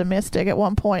very optimistic at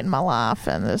one point in my life,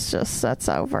 and that's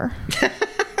over.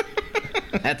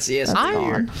 That's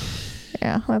gone.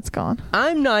 Yeah, that's gone.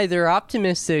 I'm neither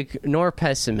optimistic nor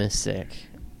pessimistic.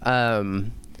 But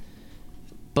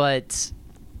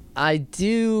I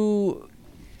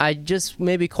just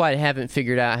maybe quite haven't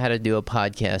figured out how to do a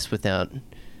podcast without...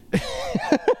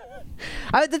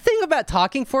 the thing about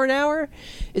talking for an hour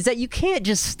is that you can't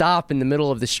just stop in the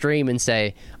middle of the stream and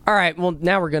say, all right, well,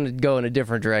 now we're going to go in a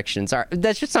different direction.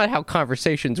 That's just not how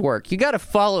conversations work. You got to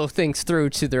follow things through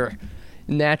to their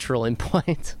natural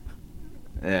endpoint.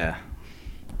 Yeah.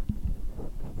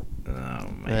 Oh,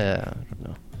 man. Yeah, I don't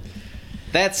know.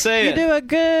 That's it. You do a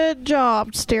good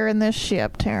job steering this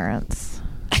ship, Terrence.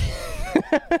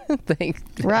 Thanks.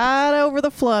 Right over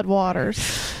the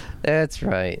floodwaters. That's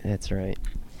right.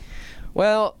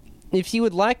 Well, if you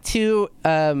would like to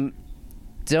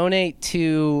donate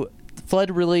to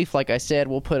flood relief, like I said,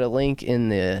 we'll put a link in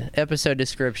the episode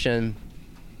description.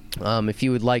 If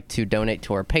you would like to donate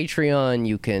to our Patreon,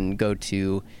 you can go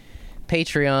to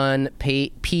Patreon,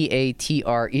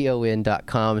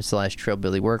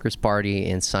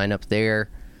 patreon.com/TrailBillyWorkersParty and sign up there.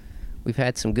 We've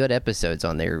had some good episodes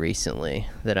on there recently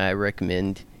that I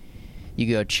recommend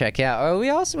you go check out. Oh, we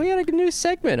had a new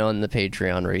segment on the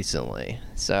Patreon recently.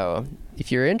 So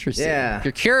if you're interested, if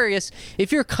you're curious,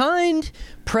 if you're kind,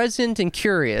 present, and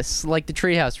curious, like the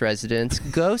Treehouse residents,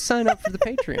 go sign up for the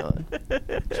Patreon.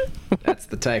 That's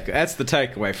the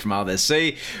takeaway from all this.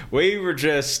 See, we were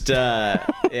just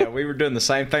we were doing the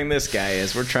same thing this guy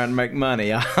is. We're trying to make money.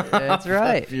 That's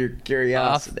right. Off your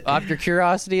curiosity. Off your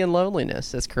curiosity and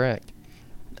loneliness. That's correct.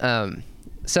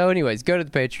 So anyways, go to the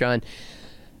Patreon.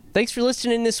 Thanks for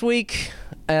listening this week,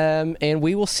 and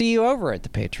we will see you over at the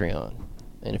Patreon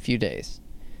in a few days.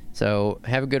 So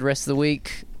have a good rest of the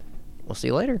week. We'll see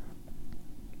you later.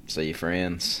 See you,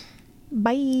 friends.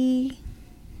 Bye.